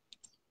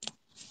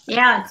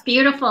 Yeah, it's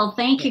beautiful.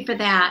 Thank you for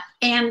that.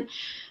 And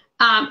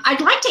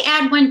I'd like to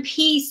add one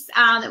piece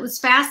that was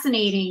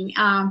fascinating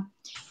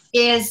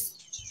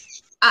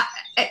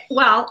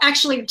well,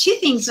 actually, two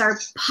things are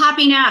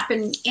popping up.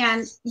 And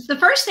the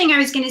first thing I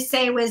was going to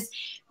say was,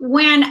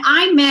 when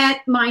I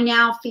met my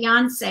now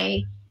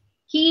fiance,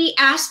 he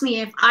asked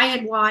me if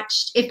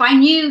I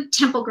knew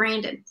Temple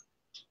Grandin.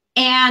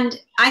 And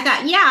I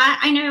thought, yeah,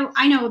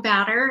 I know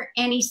about her.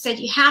 And he said,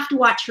 you have to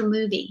watch her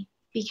movie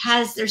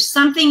because there's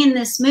something in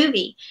this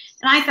movie.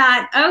 And I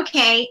thought,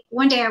 okay,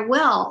 one day I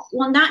will.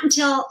 Well, not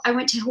until I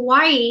went to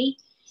Hawaii.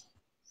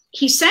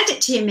 He sent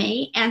it to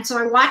me. And so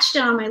I watched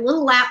it on my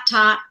little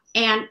laptop.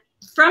 And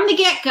from the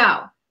get-go,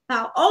 I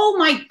thought, oh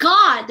my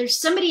God, there's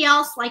somebody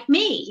else like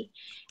me.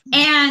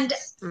 And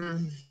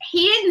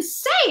he didn't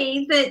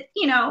say that,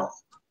 you know,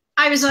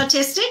 I was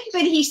autistic,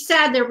 but he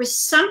said there was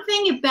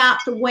something about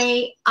the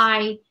way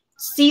I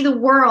see the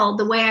world,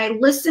 the way I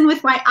listen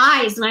with my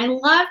eyes. And I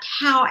loved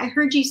how I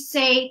heard you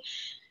say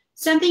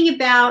something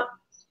about,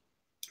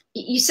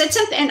 you said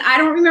something, and I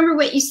don't remember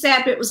what you said,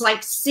 but it was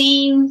like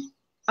seeing,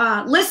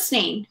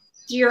 listening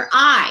to your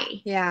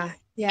eye. Yeah.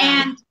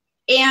 Yeah.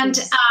 And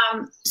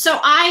so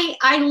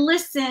I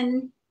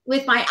listen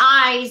with my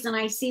eyes and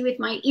I see with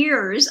my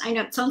ears. I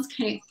know it sounds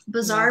kind of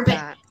bizarre,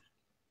 but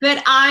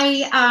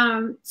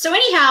so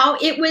anyhow,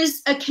 it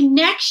was a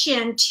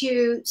connection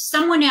to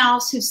someone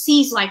else who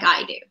sees like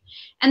I do.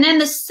 And then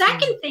the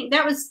second thing,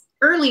 that was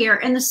earlier,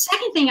 and the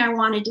second thing I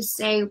wanted to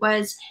say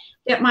was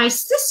that my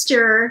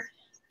sister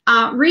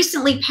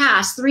recently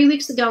passed 3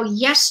 weeks ago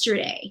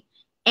yesterday.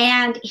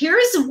 And here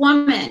is a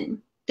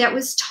woman that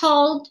was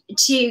told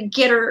to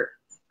get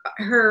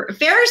her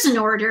affairs in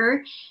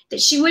order,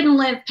 that she wouldn't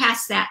live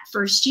past that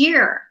first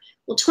year.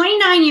 Well,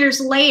 29 years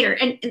later,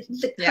 and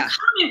the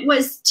comment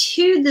was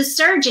to the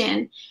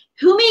surgeon,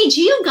 who made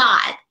you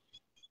God?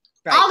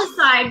 Right. I'll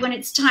decide when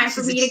it's time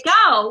for me to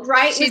go,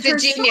 right? She's a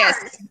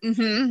genius. And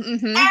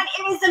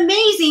it was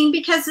amazing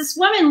because this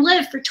woman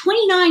lived for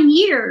 29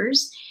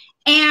 years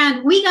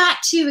and we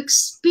got to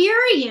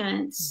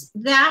experience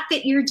that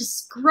you're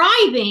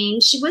describing.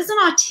 She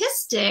wasn't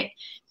autistic,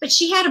 but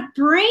she had a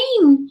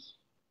brain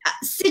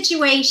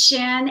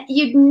situation.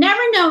 You'd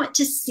never know it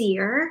to see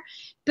her,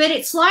 but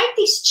it's like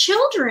these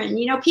children,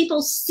 you know,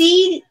 people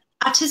see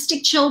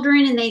autistic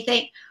children and they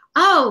think,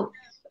 oh,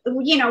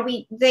 you know,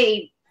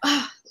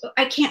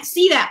 I can't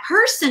see that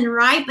person,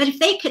 right? But if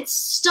they could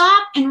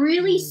stop and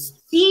really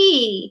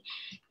see,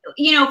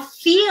 you know,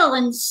 feel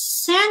and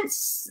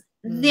sense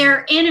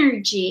their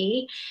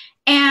energy,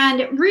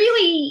 and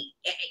really,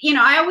 you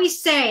know, I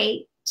always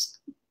say,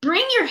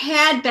 bring your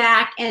head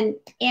back and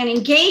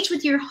engage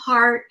with your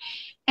heart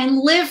and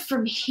live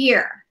from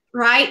here,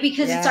 right?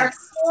 Because it's our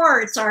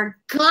core, it's our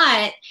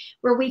gut,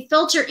 where we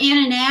filter in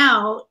and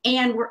out,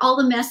 and where all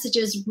the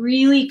messages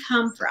really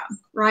come from,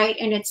 right?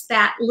 And it's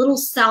that little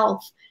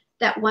self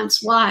that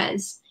once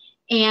was.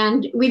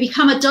 And we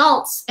become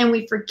adults and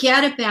we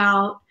forget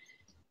about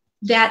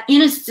that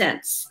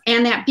innocence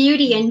and that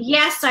beauty. And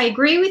yes, I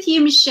agree with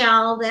you,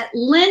 Michelle, that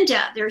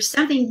Linda, there's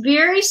something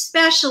very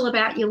special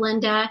about you,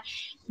 Linda,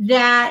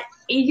 that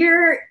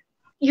you're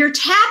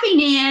tapping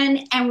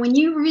in. And when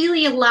you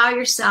really allow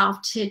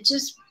yourself to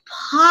just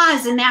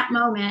pause in that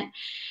moment,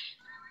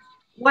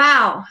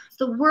 wow,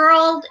 the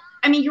world,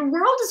 I mean, your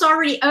world is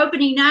already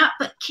opening up,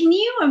 but can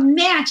you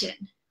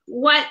imagine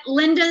what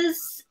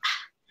Linda's,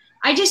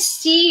 I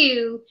just see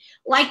you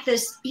like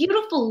this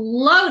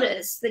beautiful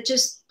lotus that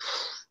just.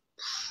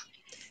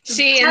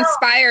 She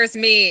inspires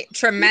me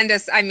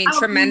tremendously.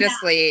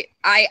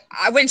 I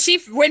when she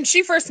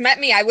first met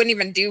me, I wouldn't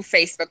even do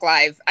Facebook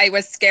Live. I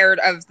was scared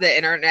of the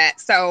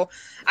internet. So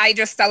I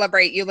just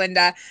celebrate you,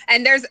 Linda.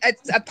 And there's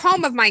a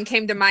poem of mine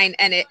came to mind,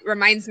 and it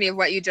reminds me of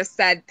what you just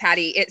said,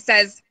 Patty. It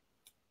says,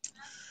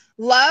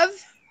 love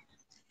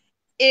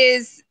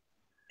is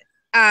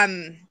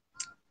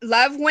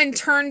love when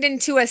turned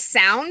into a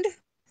sound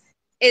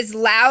is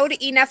loud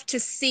enough to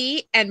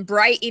see and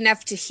bright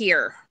enough to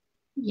hear.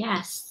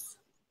 Yes.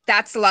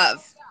 That's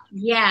love.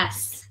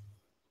 Yes.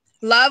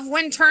 Love,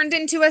 when turned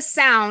into a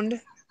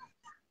sound,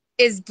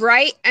 is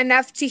bright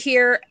enough to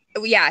hear.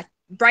 Yeah,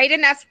 bright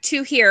enough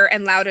to hear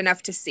and loud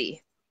enough to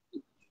see.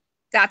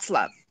 That's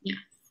love. Yeah.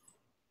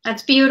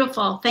 That's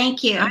beautiful.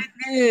 Thank you. I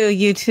knew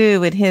you two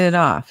would hit it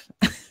off.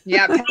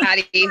 Yeah,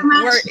 Patty.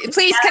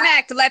 Please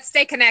connect. Let's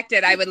stay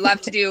connected. I would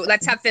love to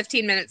let's have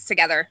 15 minutes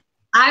together.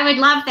 I would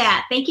love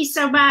that. Thank you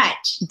so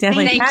much.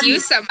 Definitely. Thank you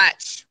so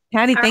much.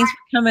 Patty, thanks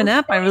for coming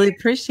up. I really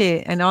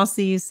appreciate it. And I'll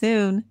see you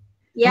soon.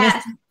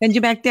 Yes. Send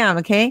you back down,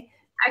 okay?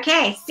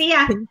 Okay. See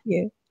ya. Thank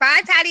you.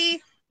 Bye,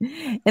 Patty.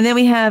 And then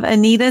we have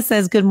Anita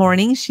says, good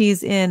morning.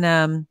 She's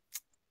in,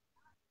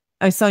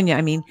 Sonia.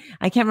 I mean,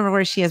 I can't remember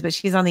where she is, but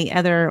she's on the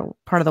other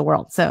part of the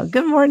world. So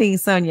good morning,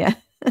 Sonia.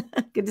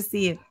 Good to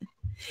see you.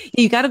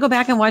 You got to go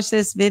back and watch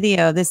this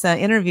video, this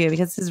interview,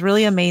 because this is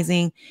really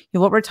amazing.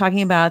 What we're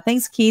talking about.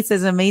 Thanks, Keith.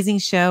 It's an amazing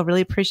show.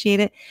 Really appreciate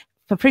it.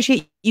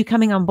 Appreciate you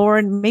coming on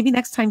board. Maybe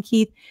next time,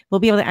 Keith, we'll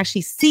be able to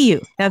actually see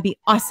you. That'd be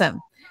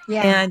awesome.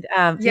 Yeah. And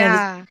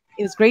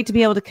it was great to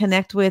be able to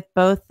connect with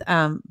both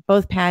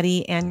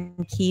Patty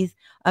and Keith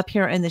up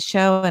here in the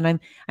show. And I'm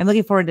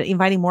looking forward to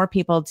inviting more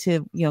people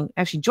to,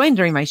 actually join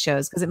during my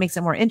shows, because it makes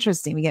it more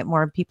interesting. We get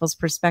more people's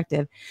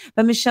perspective.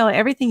 But Michelle,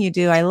 everything you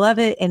do, I love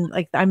it. And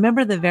like, I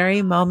remember the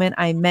very moment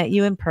I met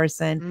you in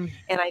person,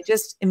 and I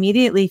just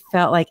immediately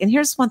felt like, and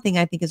here's one thing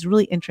I think is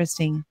really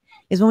interesting,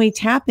 is when we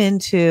tap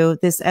into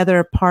this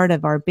other part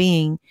of our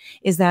being,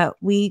 is that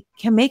we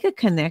can make a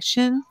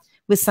connection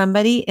with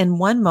somebody in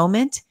one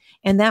moment,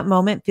 and that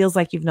moment feels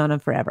like you've known them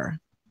forever.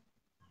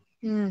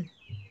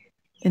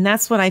 And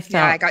that's what I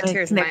felt. Yeah, I got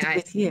tears in my eyes.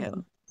 With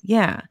you.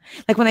 Yeah.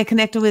 Like when I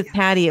connected with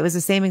Patty, it was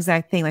the same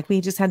exact thing. Like we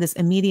just had this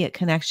immediate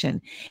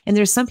connection. And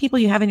there's some people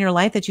you have in your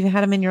life that you've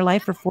had them in your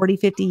life for 40,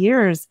 50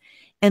 years.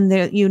 And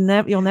you'll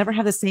never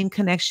have the same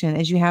connection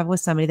as you have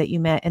with somebody that you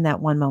met in that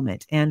one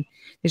moment. And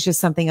there's just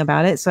something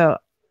about it. So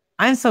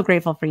I'm so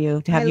grateful for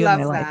you to have you in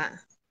my life.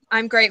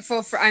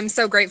 I'm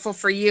so grateful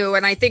for you.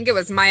 And I think it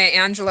was Maya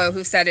Angelou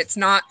who said,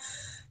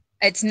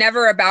 it's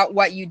never about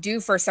what you do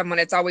for someone.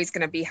 It's always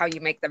going to be how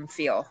you make them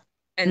feel.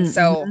 And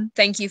so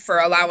thank you for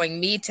allowing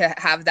me to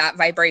have that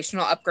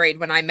vibrational upgrade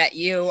when I met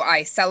you.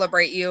 I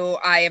celebrate you.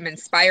 I am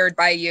inspired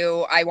by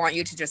you. I want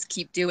you to just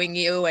keep doing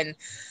you and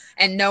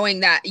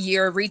knowing that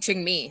you're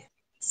reaching me.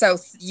 So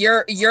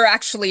you're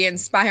actually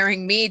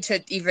inspiring me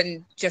to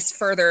even just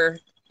further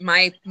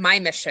my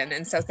mission.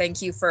 And so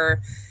thank you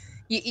for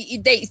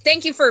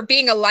thank you for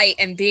being a light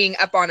and being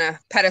up on a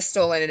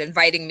pedestal and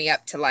inviting me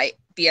up to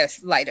be a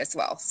light as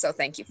well. So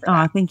thank you for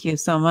that. Oh, thank you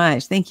so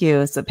much. Thank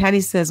you. So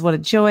Patty says, what a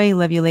joy.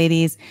 Love you,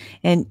 ladies.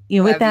 And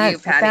with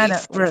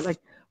that, we're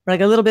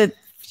like a little bit,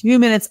 few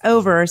minutes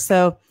over.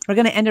 So we're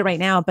going to end it right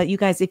now. But you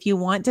guys, if you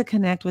want to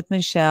connect with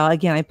Michelle,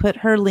 again, I put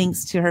her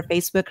links to her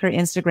Facebook, her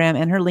Instagram,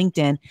 and her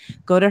LinkedIn.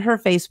 Go to her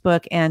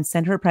Facebook and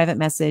send her a private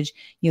message,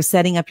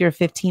 setting up your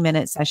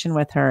 15-minute session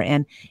with her,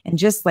 and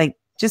just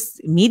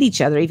meet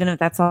each other, even if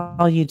that's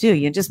all you do.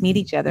 You just meet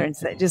each other. And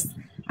so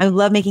I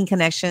love making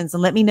connections,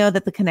 and let me know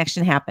that the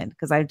connection happened,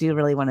 because I do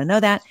really want to know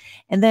that.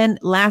 And then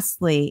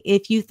lastly,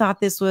 if you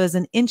thought this was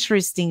an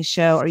interesting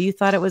show, or you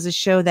thought it was a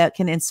show that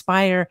can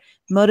inspire,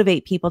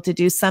 motivate people to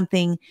do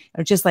something,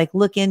 or just like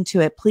look into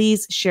it,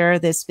 please share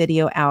this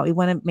video out. We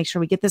want to make sure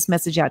we get this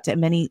message out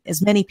to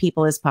as many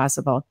people as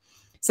possible.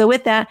 So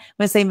with that, I'm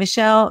going to say,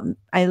 Michelle,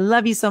 I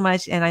love you so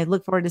much, and I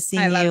look forward to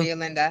seeing you. I love you,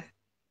 Linda.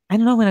 I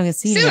don't know when I'm going to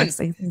see you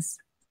next.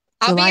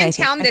 I'll be in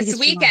town this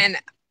weekend.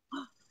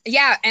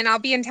 Yeah, and I'll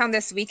be in town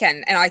this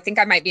weekend, and I think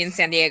I might be in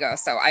San Diego,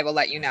 so I will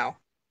let you know.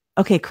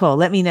 Okay, cool.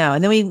 Let me know,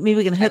 and then maybe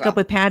we can hook up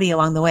with Patty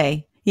along the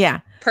way.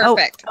 Yeah,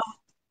 perfect.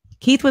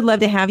 Keith would love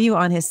to have you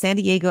on his San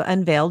Diego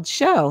Unveiled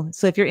show.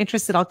 So if you're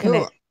interested, I'll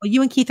connect. Well,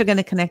 you and Keith are going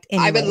to connect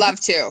anyway. I would love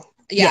to.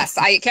 Yes,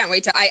 I can't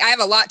wait to. I have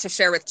a lot to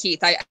share with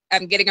Keith.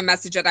 I'm getting a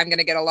message that I'm going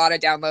to get a lot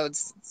of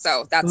downloads,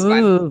 so that's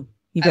fun.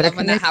 You better I love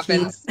when that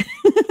happens.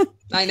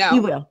 I know.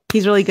 You will.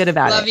 He's really good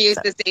about it. Love you,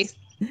 Sissy.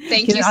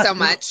 Thank you so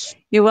much.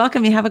 You're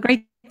welcome. You have a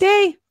great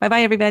day.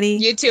 Bye-bye, everybody.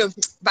 You too.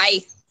 Bye.